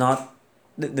 is not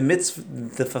the mitzvah.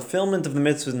 The fulfillment of the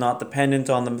mitzvah is not dependent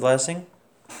on the blessing.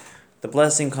 The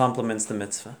blessing complements the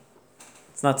mitzvah.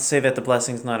 It's not to say that the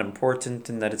blessing is not important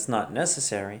and that it's not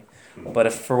necessary. But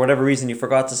if for whatever reason you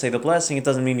forgot to say the blessing, it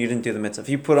doesn't mean you didn't do the mitzvah. If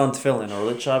you put on tefillin or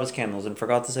lit Shabbos candles and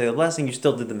forgot to say the blessing, you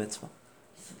still did the mitzvah.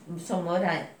 So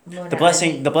The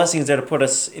blessing is there to put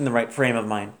us in the right frame of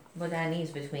mind. Modani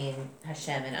is between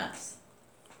Hashem and us,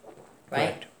 right?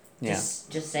 Correct. Yeah.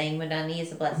 Just saying Modani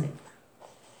is a blessing.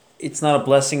 It's not a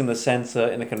blessing in the sense,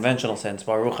 in the conventional sense.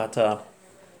 Baruch atah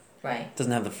Right.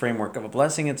 doesn't have the framework of a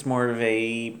blessing. It's more of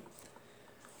a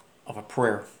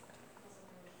prayer.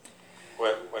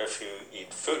 What if you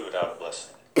eat food without a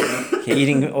blessing?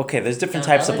 There's different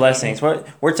Don't types of elevate blessings. it.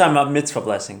 We're talking about mitzvah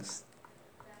blessings.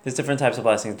 There's different types of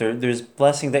blessings. There's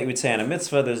blessing that you would say on a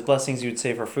mitzvah. There's blessings you would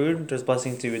say for food. There's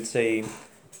blessings you would say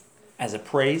as a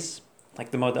praise, like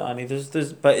the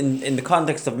moda'ani. But in the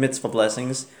context of mitzvah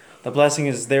blessings, the blessing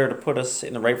is there to put us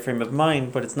in the right frame of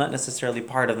mind, but it's not necessarily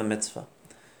part of the mitzvah.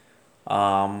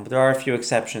 There are a few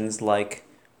exceptions, like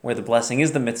where the blessing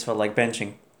is the mitzvah, like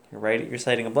benching. You're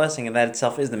reciting a blessing, and that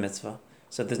itself is the mitzvah.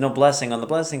 So there's no blessing on the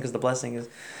blessing because the blessing is.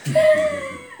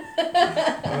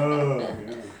 Oh,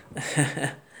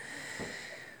 yeah.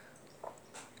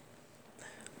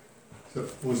 So,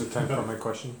 was it time for my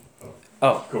question?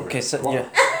 Oh, Go okay. ahead. So yeah.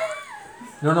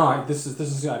 No, this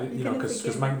is You're gonna because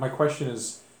forget my question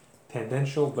is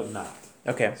tangential but not.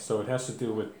 Okay. So it has to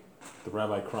do with the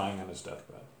rabbi crying on his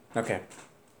deathbed. Okay.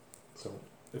 So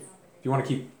if you want to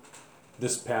keep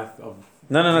this path of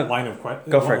No. line of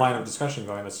Go for it. line of discussion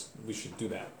going, we should do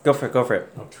that. Go for it.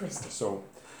 Okay. Twist it. So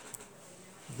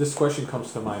this question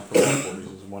comes to mind for multiple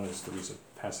reasons. One is the reason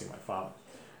passing my father,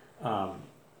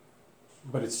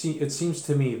 but it seems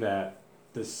to me that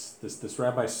this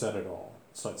rabbi said it all.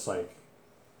 So it's like,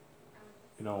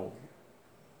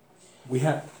 we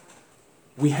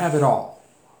have it all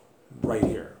right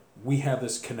here. We have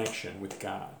this connection with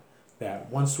God that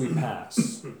once we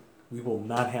pass, we will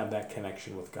not have that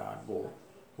connection with God.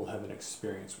 We'll have an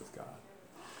experience with God.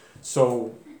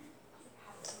 So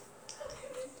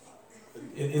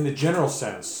in the general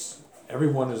sense,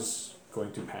 everyone is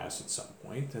going to pass at some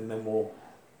point, and then we'll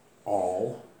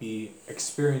all be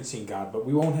experiencing God, but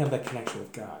we won't have that connection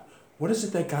with God. What is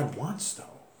it that God wants, though?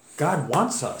 God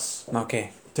wants us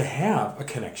Okay. to have a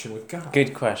connection with God.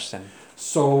 Good question.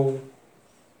 So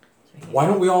why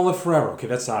don't we all live forever? Okay,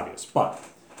 that's obvious. But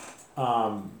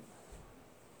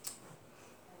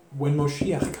when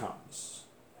Moshiach comes,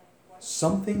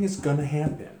 something is going to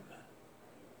happen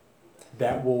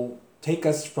that will take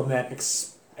us from that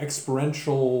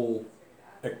experiential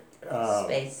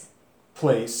Space.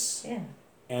 place Yeah.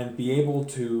 and be able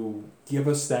to give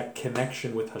us that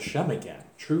connection with Hashem again.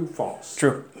 True, false?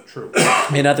 True. True.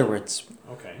 In other words,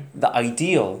 Okay. the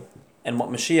ideal and what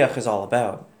Mashiach is all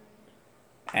about.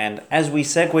 And as we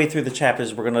segue through the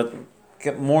chapters, we're going to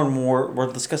get more and more,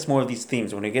 we'll discuss more of these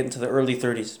themes when we get into the early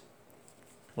 30s,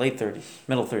 late 30s,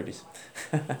 middle 30s.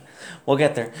 We'll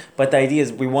get there. But the idea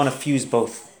is we want to fuse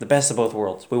both, the best of both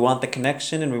worlds. We want the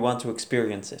connection and we want to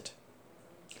experience it.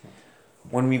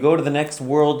 When we go to the next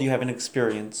world, you have an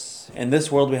experience. In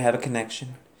this world, we have a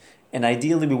connection. And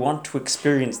ideally, we want to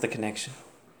experience the connection.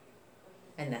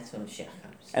 And that's when Mashiach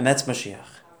comes. And that's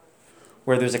Mashiach.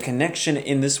 Where there's a connection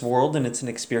in this world and it's an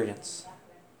experience.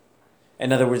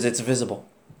 In other words, it's visible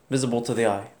to the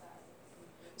eye.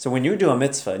 So when you do a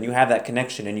mitzvah and you have that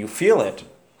connection and you feel it,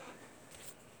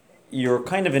 you're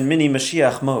kind of in mini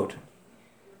Mashiach mode.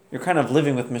 You're kind of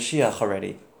living with Mashiach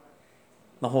already.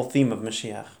 The whole theme of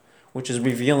Mashiach, which is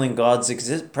revealing God's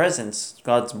presence,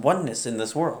 God's oneness in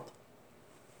this world.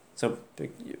 So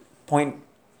point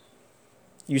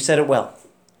You said it well. You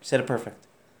said it perfect.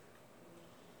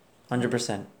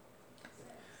 100%.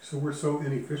 So we're so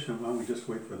inefficient, why don't we just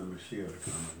wait for the Mashiach to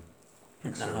come and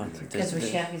fix No, everything? Because There's-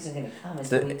 Mashiach isn't gonna come the-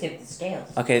 until we tip the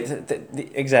scales. Okay,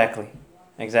 exactly.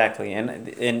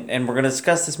 And we're going to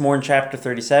discuss this more in chapter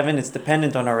 37. It's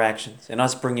dependent on our actions and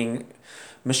us bringing...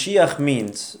 Mashiach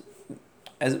means...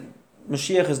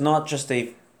 Mashiach is not just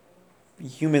a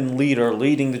human leader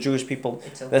leading the Jewish people.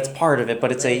 It's a That's way. part of it,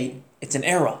 but it's Way. an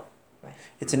era. Right.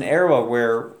 It's an era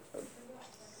where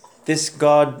this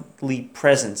godly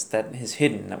presence that is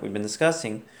hidden, that we've been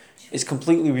discussing, is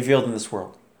completely revealed in this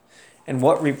world. And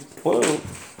what reveals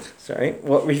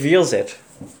it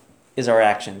is our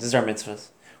actions, is our mitzvahs.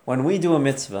 When we do a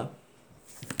mitzvah,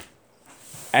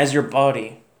 as your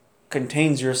body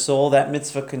contains your soul, that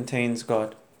mitzvah contains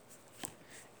God.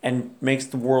 And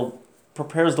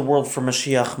prepares the world for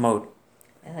Mashiach mode.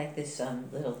 I like this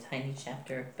little tiny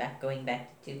chapter going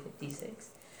back to 256.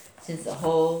 Since the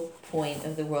whole point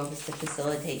of the world is to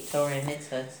facilitate Torah and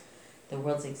mitzvahs, the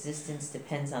world's existence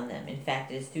depends on them. In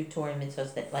fact, it is through Torah and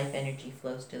mitzvahs that life energy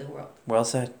flows to the world. Well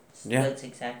said. So Yeah. that's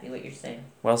exactly what you're saying.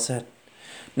 Well said.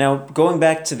 Now, going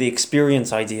back to the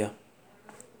experience idea,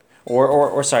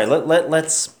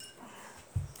 let's...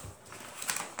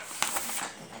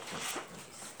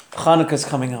 Hanukkah's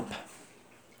coming up.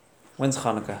 When's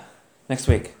Hanukkah? Next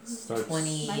week. Starts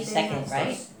 22nd,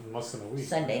 right? in less than a week.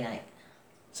 Sunday night.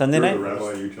 Sunday You're the night?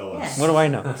 rabbi, you tell us. What do I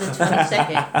know? It's the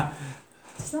 22nd.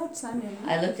 It's not Sunday.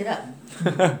 I looked it up.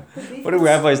 What do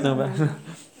rabbis know about it?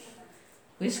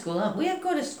 We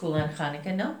go to school on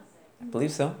Hanukkah, no? I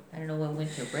believe so. I don't know when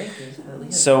winter break is, but we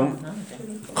have So- school on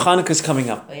Hanukkah. Hanukkah's coming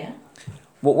up. Oh yeah?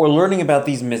 What we're learning about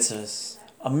these mitzvahs,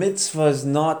 a mitzvah is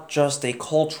not just a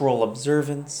cultural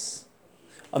observance.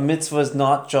 A mitzvah is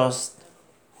not just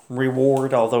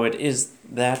reward, although it is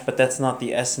that, but that's not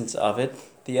the essence of it.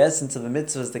 The essence of the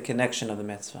mitzvah is the connection of the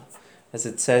mitzvah. As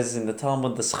it says in the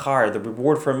Talmud, the schar, the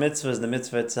reward for a mitzvah is the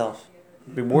mitzvah itself.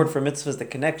 The reward for a mitzvah is the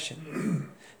connection.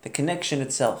 The connection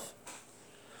itself.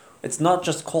 It's not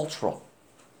just cultural.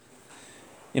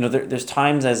 There's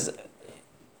times as...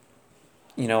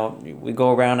 we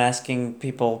go around asking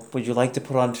people, would you like to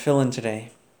put on tefillin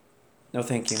today? No,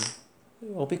 thank you.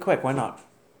 Well, be quick, why not?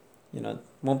 It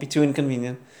won't be too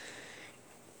inconvenient.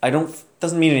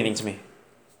 Doesn't mean anything to me.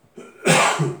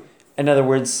 In other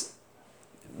words,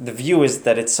 the view is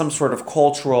that it's some sort of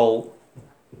cultural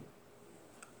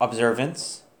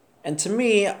observance. And to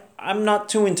me, I'm not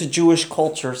too into Jewish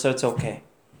culture, so it's okay.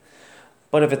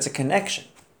 But if it's a connection,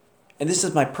 and this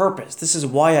is my purpose, this is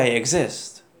why I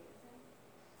exist,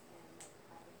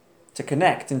 to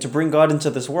connect and to bring God into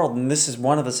this world, and this is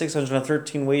one of the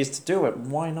 613 ways to do it,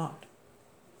 why not?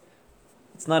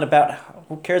 It's not about,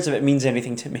 who cares if it means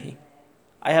anything to me?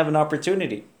 I have an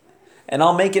opportunity, and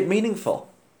I'll make it meaningful.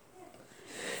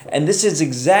 And this is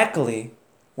exactly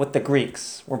what the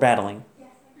Greeks were battling.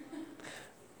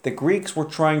 The Greeks were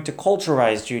trying to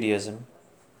culturalize Judaism,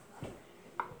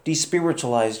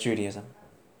 despiritualize Judaism.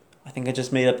 I think I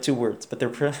just made up two words, but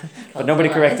but nobody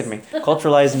corrected me.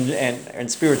 Culturalize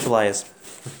and spiritualize.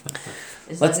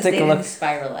 Let's take a look.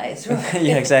 Spiralize, right?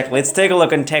 Yeah, exactly. Let's take a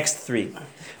look in text 3.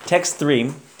 Text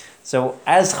 3. So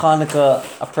as Hanukkah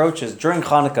approaches, during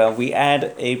Hanukkah, we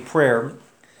add a prayer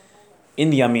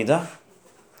in the Amidah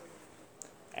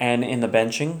and in the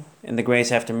benching, in the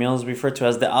grace after meals, referred to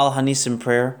as the Al Hanisim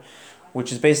prayer,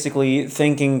 which is basically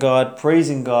thanking God,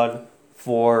 praising God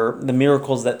for the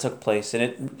miracles that took place. And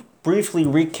it briefly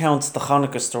recounts the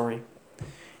Hanukkah story.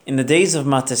 In the days of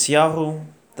Matisyahu,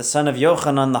 the son of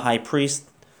Yochanan the high priest,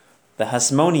 the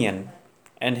Hasmonean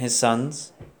and his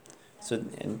sons,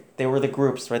 and they were the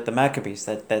groups, right? The Maccabees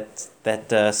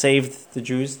that saved the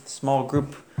Jews, the small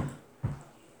group,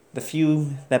 the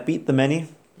few that beat the many.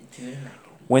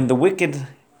 When the wicked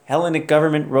Hellenic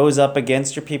government rose up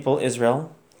against your people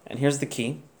Israel, and here's the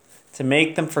key, to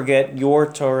make them forget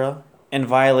your Torah and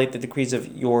violate the decrees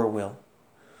of your will.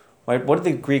 Right? What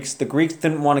did the Greeks? The Greeks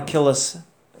didn't want to kill us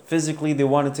physically, they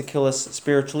wanted to kill us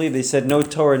spiritually. They said no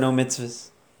Torah, no mitzvahs.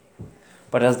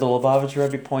 But as the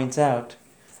Lubavitcher Rebbe points out,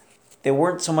 they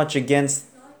weren't so much against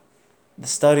the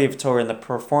study of Torah and the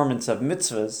performance of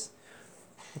mitzvahs.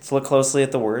 Let's look closely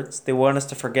at the words. They want us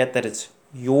to forget that it's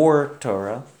your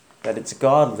Torah, that it's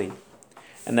godly,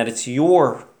 and that it's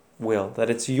your will, that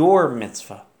it's your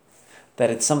mitzvah, that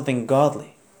it's something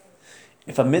godly.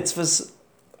 If a mitzvah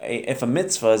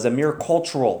is a mere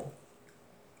cultural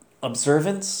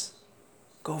observance,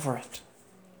 go for it.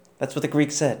 That's what the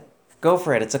Greeks said. Go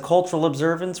for it. It's a cultural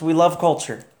observance. We love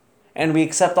culture. And we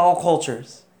accept all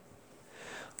cultures.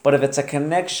 But if it's a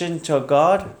connection to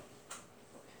God,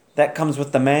 that comes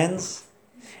with demands.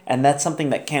 And that's something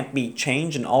that can't be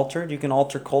changed and altered. You can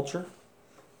alter culture.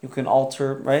 You can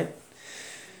alter, right?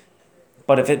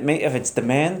 But if it's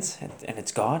demands and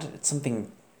it's God, it's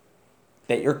something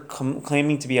that you're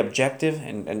claiming to be objective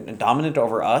and dominant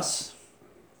over us,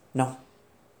 no.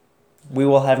 We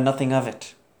will have nothing of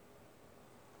it.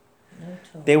 No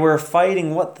Torah. They were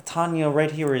fighting what the Tanya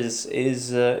right here is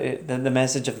the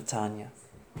message of the Tanya.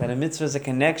 That a mitzvah is a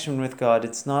connection with God.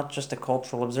 It's not just a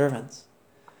cultural observance.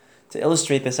 To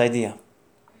illustrate this idea,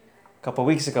 a couple of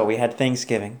weeks ago we had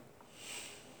Thanksgiving.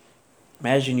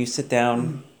 Imagine you sit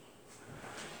down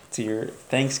to your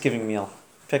Thanksgiving meal.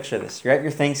 Picture this. You're at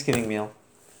your Thanksgiving meal.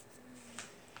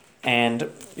 And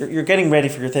you're getting ready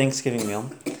for your Thanksgiving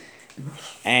meal.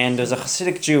 And there's a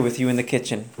Hasidic Jew with you in the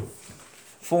kitchen.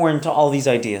 Foreign to all these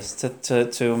ideas,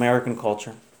 to American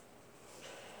culture.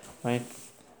 Right?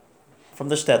 From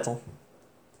the shtetl.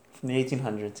 From the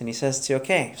 1800s. And he says to you,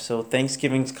 okay, so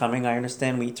Thanksgiving's coming. I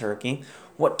understand we eat turkey.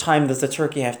 What time does the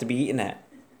turkey have to be eaten at?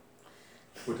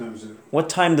 What time is it? What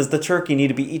time does the turkey need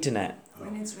to be eaten at?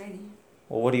 When it's ready.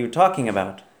 Well, what are you talking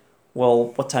about? Well,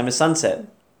 what time is sunset?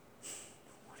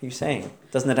 What are you saying?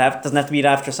 Doesn't it have to be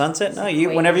after sunset? No, you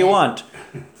eat whenever you want.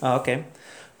 Oh, okay.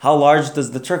 How large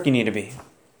does the turkey need to be?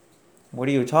 What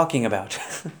are you talking about?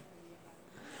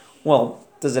 Well,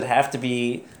 does it have to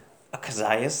be a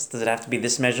kazayas? Does it have to be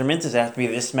this measurement? Does it have to be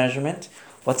this measurement?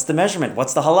 What's the measurement?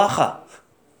 What's the halacha?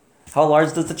 How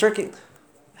large does the turkey?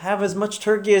 Have as much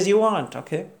turkey as you want,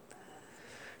 okay?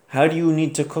 How do you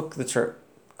need to cook the turkey?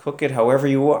 Cook it however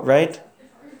you want, right?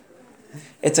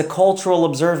 It's a cultural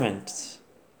observance.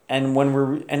 And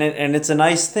and it's a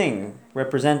nice thing,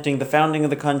 representing the founding of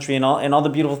the country and all the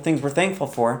beautiful things we're thankful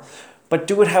for. But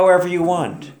do it however you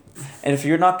want. And if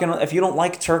you don't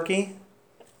like turkey,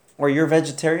 or you're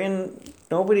vegetarian,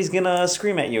 nobody's gonna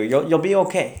scream at you. You'll be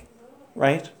okay,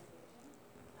 right?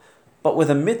 But with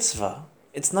a mitzvah,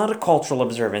 it's not a cultural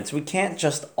observance. We can't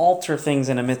just alter things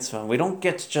in a mitzvah. We don't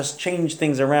get to just change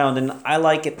things around and I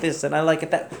like it this and I like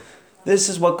it that. This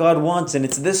is what God wants, and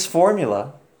it's this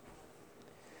formula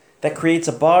that creates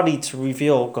a body to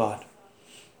reveal God,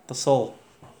 the soul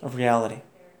of reality.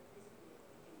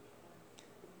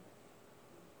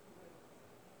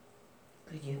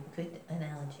 Good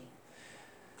analogy.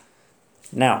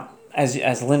 Now,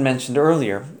 as Lynn mentioned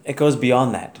earlier, it goes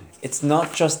beyond that. It's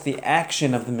not just the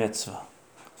action of the mitzvah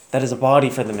that is a body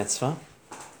for the mitzvah,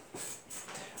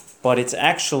 but it's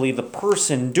actually the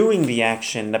person doing the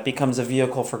action that becomes a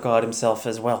vehicle for God himself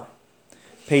as well.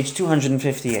 Page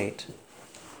 258.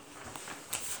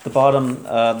 The bottom,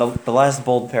 the last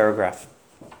bold paragraph.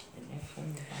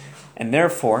 And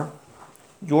therefore,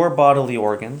 your bodily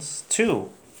organs, too,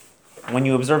 when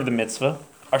you observe the mitzvah,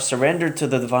 are surrendered to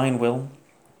the divine will,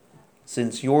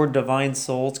 since your divine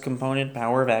soul's component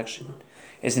power of action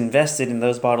is invested in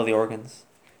those bodily organs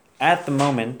at the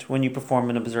moment when you perform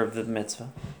and observe the mitzvah.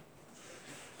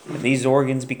 And these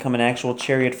organs become an actual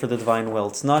chariot for the divine will.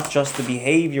 It's not just the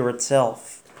behavior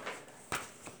itself.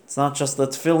 It's not just the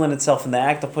tefillin itself and the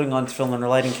act of putting on tefillin or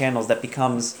lighting candles that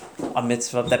becomes a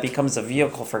mitzvah, that becomes a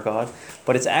vehicle for God,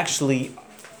 but it's actually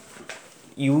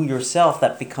you yourself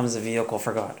that becomes a vehicle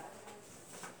for God.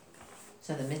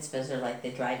 So the mitzvahs are like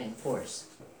the driving force.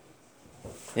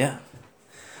 Yeah.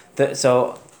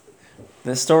 So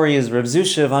the story is Reb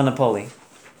Zusha of Anapoli.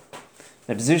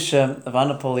 Reb Zusha of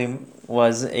Anapoli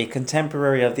was a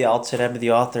contemporary of the Alter Rebbe,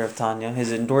 the author of Tanya.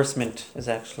 His endorsement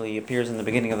appears in the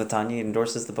beginning of the Tanya. He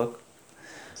endorses the book.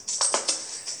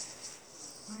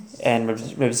 And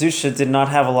Reb Zusha did not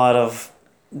have a lot of...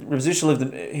 Reb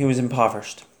Zusha he was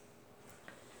impoverished.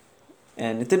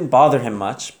 And it didn't bother him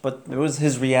much, but it was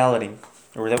his reality.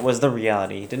 Or that was the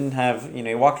reality. He didn't have,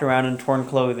 he walked around in torn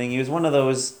clothing. He was one of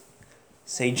those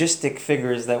sagistic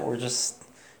figures that were just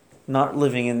not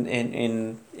living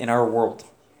in our world.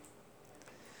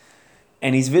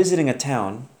 And he's visiting a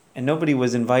town, and nobody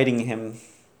was inviting him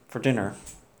for dinner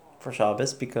for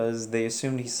Shabbos because they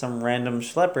assumed he's some random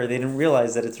schlepper. They didn't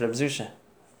realize that it's Reb Zusha.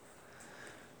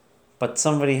 But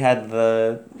somebody had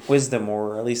the wisdom,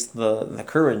 or at least the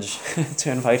courage,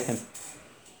 to invite him.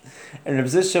 And Reb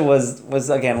Zusha was,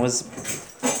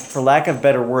 for lack of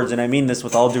better words, and I mean this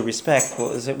with all due respect,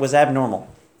 was abnormal.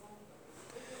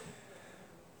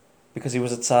 Because he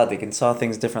was a tzaddik and saw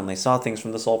things differently, saw things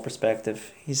from the soul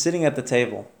perspective. He's sitting at the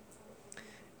table,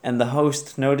 and the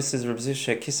host notices Reb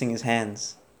Zusha kissing his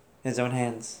hands, his own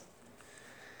hands.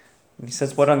 And he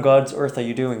says, "What on God's earth are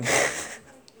you doing?"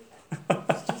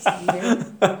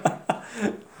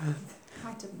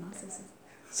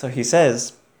 So he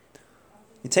says,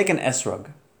 you take an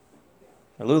esrog,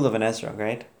 a lulav of an esrog,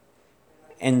 right?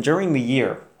 And during the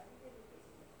year,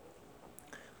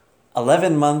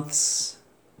 11 months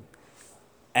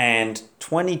and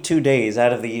 22 days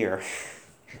out of the year,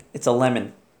 it's a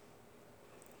lemon.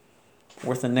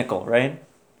 Worth a nickel, right?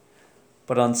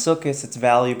 But on Sukkot, it's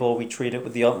valuable. We treat it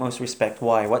with the utmost respect.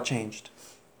 Why? What changed?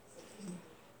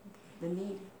 The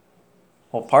need.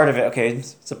 Well, part of it, okay,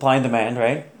 supply and demand,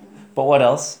 right? But what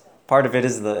else? Part of it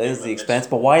is the expense.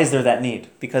 But why is there that need?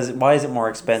 Because why is it more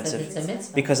expensive? Because it's a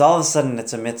mitzvah. Because all of a sudden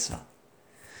it's a mitzvah.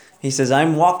 He says,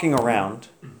 I'm walking around.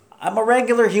 I'm a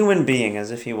regular human being,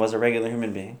 as if he was a regular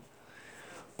human being.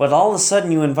 But all of a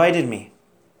sudden you invited me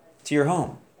to your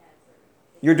home.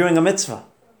 You're doing a mitzvah.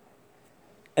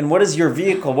 And what is your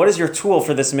vehicle? What is your tool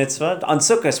for this mitzvah? On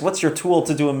Sukkot, what's your tool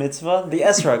to do a mitzvah? The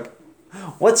esrog.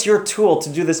 What's your tool to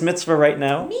do this mitzvah right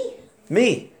now?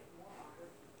 Me.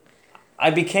 I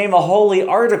became a holy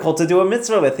article to do a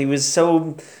mitzvah with. He was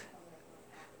so...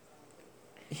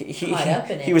 Caught up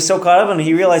in it. He was so caught up in it.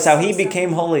 He realized how he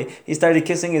became holy. He started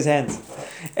kissing his hands.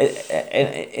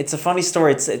 It's a funny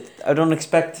story. I don't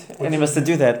expect any of us to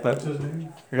do that, but What's his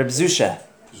name? Reb Zusha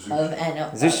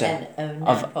Zusha.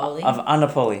 Of Napoli. of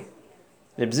Anapoli.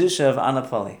 Reb Zusha of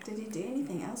Anapoli. Did he do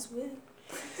anything else weird?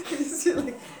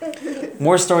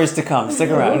 More stories to come. Stick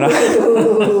around.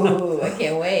 Ooh, I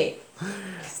can't wait.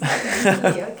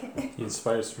 Okay. He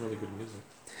inspires some really good music.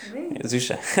 Really?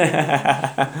 Zusha.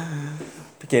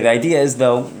 Okay, the idea is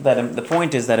though that the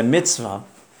point is that a mitzvah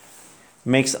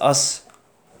makes us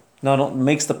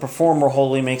makes the performer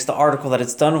holy, makes the article that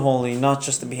it's done holy, not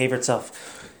just the behavior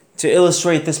itself. To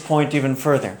illustrate this point even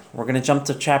further, we're going to jump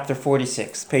to chapter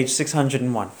 46, page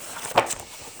 601.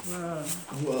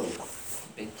 Whoa.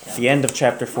 Big jump. The end of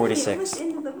chapter Okay, 46. what's the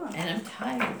end of the book? And I'm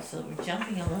tired, so we're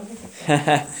jumping all over the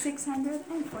place.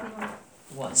 641.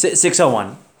 One.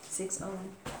 601. 601.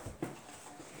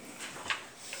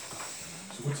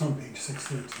 So what's on page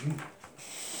 613?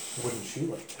 Wouldn't you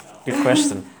like to know? Good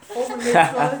question. Over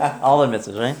mitzvah. All the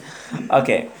mitzvahs, right?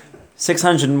 Okay.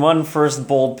 601, first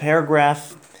bold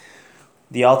paragraph.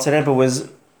 The Alter Rebbe was,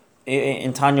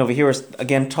 in Tanya over here, was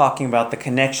again talking about the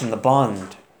connection, the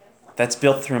bond that's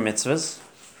built through mitzvahs.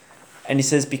 And he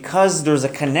says, because there's a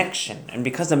connection, and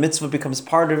because the mitzvah becomes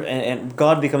part of, and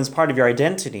God becomes part of your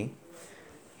identity,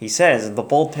 he says, in the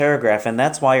bold paragraph, and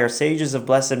that's why our sages of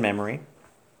blessed memory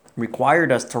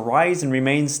required us to rise and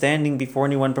remain standing before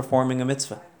anyone performing a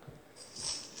mitzvah.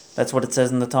 That's what it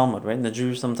says in the Talmud, right? In the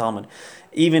Jerusalem Talmud.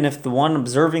 Even if the one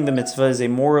observing the mitzvah is a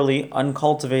morally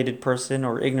uncultivated person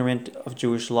or ignorant of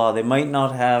Jewish law, they might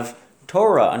not have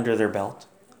Torah under their belt.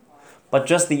 But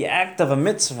just the act of a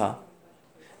mitzvah,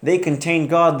 they contain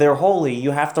God, they're holy,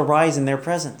 you have to rise in their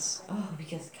presence. Oh,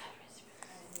 because God rests.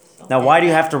 So Now, why do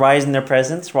you have to rise in their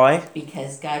presence? Why?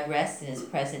 Because God rests and is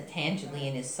present tangibly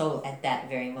in his soul at that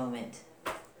very moment.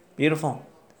 Beautiful.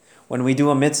 When we do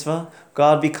a mitzvah,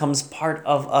 God becomes part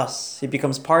of us. He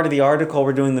becomes part of the article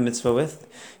we're doing the mitzvah with.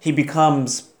 He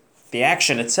becomes, the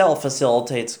action itself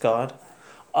facilitates God.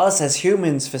 Us as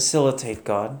humans facilitate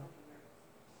God.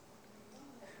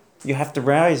 You have to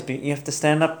rise, you have to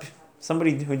stand up.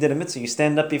 Somebody who did a mitzvah, you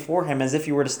stand up before him as if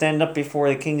you were to stand up before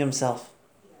the king himself.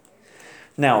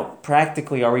 Now,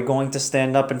 practically, are we going to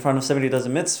stand up in front of somebody who does a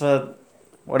mitzvah?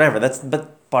 Whatever,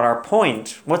 but our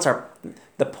point,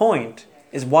 the point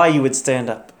is why you would stand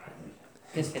up.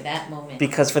 Because for that moment.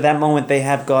 Because for that moment they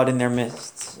have God in their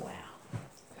midst. Wow.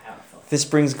 Powerful. This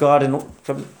brings God in,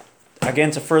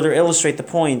 again, to further illustrate the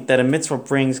point that a mitzvah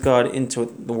brings God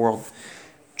into the world.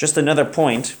 Just another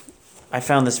point, I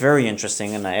found this very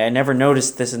interesting, and I never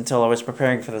noticed this until I was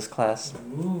preparing for this class.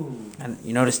 Ooh. And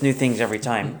you notice new things every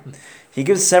time. He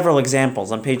gives several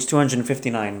examples on page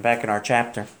 259, back in our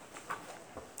chapter.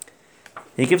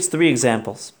 He gives 3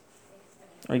 examples.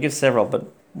 Or he gives several,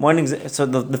 but one so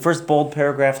the first bold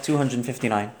paragraph,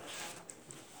 259.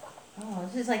 Oh,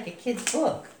 this is like a kid's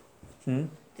book.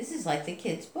 This is like the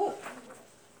kid's book.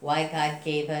 Why God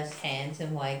gave us hands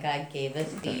and why God gave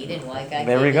us feet and why God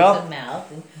There we gave go. us a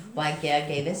mouth and why God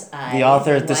gave us eyes. The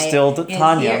author and why- distilled and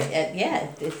Tanya. I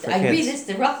read kids. this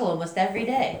to Russell almost every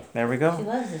day. There we She go.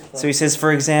 loves this book. So he says,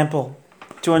 for example,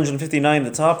 259,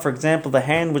 the top, for example, the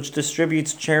hand which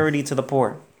distributes charity to the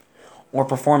poor, or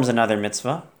performs another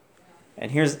mitzvah.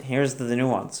 And here's the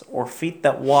nuance. Or feet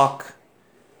that walk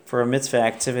for a mitzvah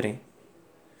activity.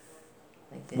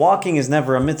 Like this. Walking is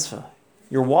never a mitzvah.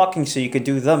 You're walking so you could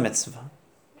do the mitzvah.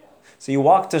 So you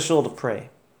walk to shul to pray.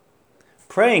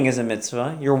 Praying is a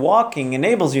mitzvah. Your walking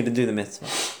enables you to do the mitzvah.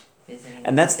 Visiting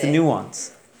And that's the the sick.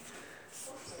 nuance.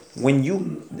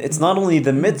 It's not only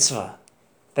the mitzvah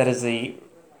that is a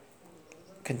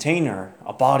container,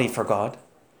 a body for God,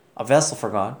 a vessel for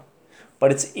God,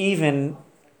 but it's even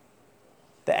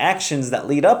the actions that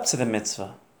lead up to the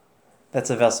mitzvah that's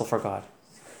a vessel for God.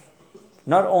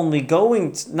 Not only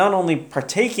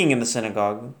partaking in the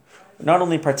synagogue, not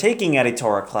only partaking at a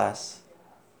Torah class,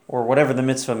 or whatever the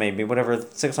mitzvah may be, whatever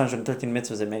 613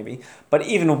 mitzvahs it may be, but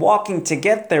even walking to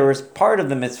get there is part of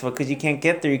the mitzvah, because you can't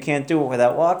get there, you can't do it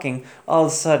without walking. All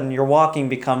of a sudden, your walking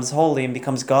becomes holy and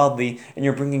becomes godly, and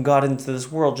you're bringing God into this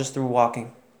world just through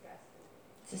walking.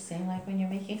 It's the same like when you're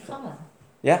making challah.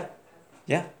 Yeah.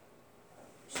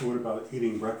 So what about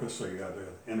eating breakfast so you have the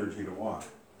energy to walk?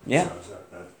 Yeah. So is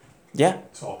that Yeah.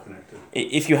 it's all connected.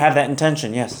 If you have that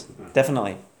intention, yes.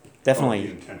 Definitely. Oh, Definitely.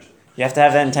 the intention. You have to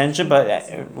have that intention,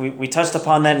 but we touched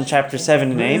upon that in chapter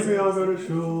 7 and 8. Maybe I'll go to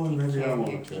shul and maybe I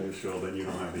won't go to shul, then you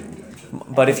don't have the intention.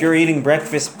 But if you're eating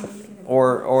breakfast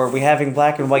or we having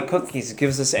black and white cookies, it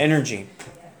gives us energy.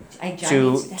 John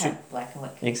needs to have black and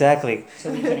white cookies. Exactly.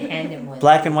 So we can hand him one.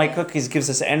 Black and white cookies gives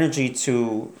us energy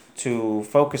to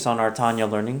focus on our Tanya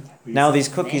learning. Now these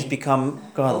cookies become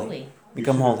godly, Holy.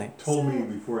 become You holy. should've told me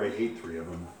before I ate 3 of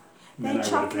them. Then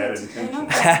They're I would have had chocolate. They're intention. not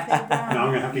black, they're brown. Now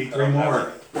I'm gonna have to eat 3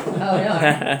 more. Oh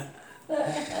no.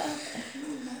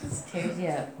 This tears you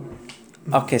up.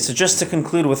 Okay, so just to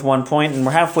conclude with one point, and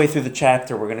we're halfway through the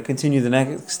chapter. We're going to continue the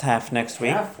next half next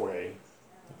week. Halfway.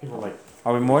 I think we're like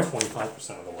Are we more?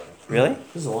 25% of the way. Really?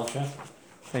 This is a long chapter.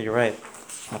 Oh, you're right.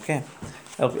 Okay.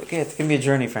 Okay, it's going to be a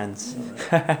journey, friends.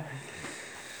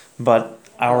 But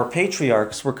our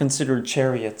patriarchs were considered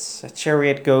chariots. A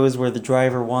chariot goes where the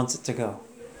driver wants it to go.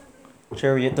 A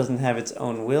chariot doesn't have its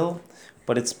own will,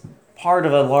 but it's part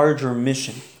of a larger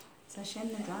mission. Is Hashem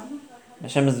the driver?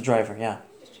 Hashem is the driver, yeah.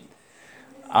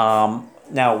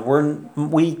 Now,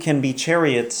 we can be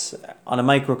chariots on a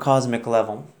microcosmic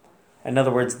level. In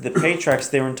other words, the patriarchs,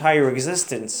 their entire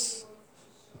existence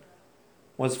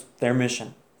was their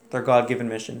mission, their God-given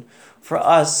mission. For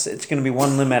us, it's going to be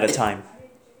one limb at a time.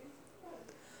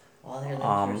 All their limbs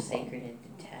are sacred and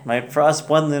detached. Right? For us,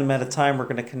 one limb at a time, we're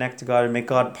going to connect to God and make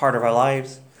God part of our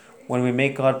lives. When we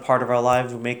make God part of our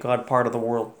lives, we make God part of the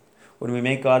world. When we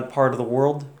make God part of the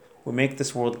world, we make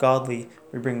this world godly.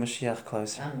 We bring Mashiach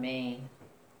closer. Amen.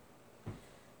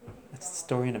 That's the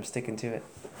story, and I'm sticking to it.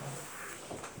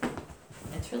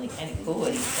 It's really kind of cool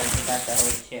what he says about the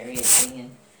whole chariot thing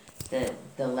and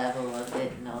the level of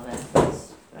it and all that.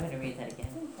 I'm going to read that again.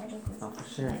 Oh, for I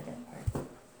sure. like that part.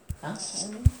 Huh?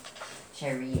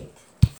 Chariot.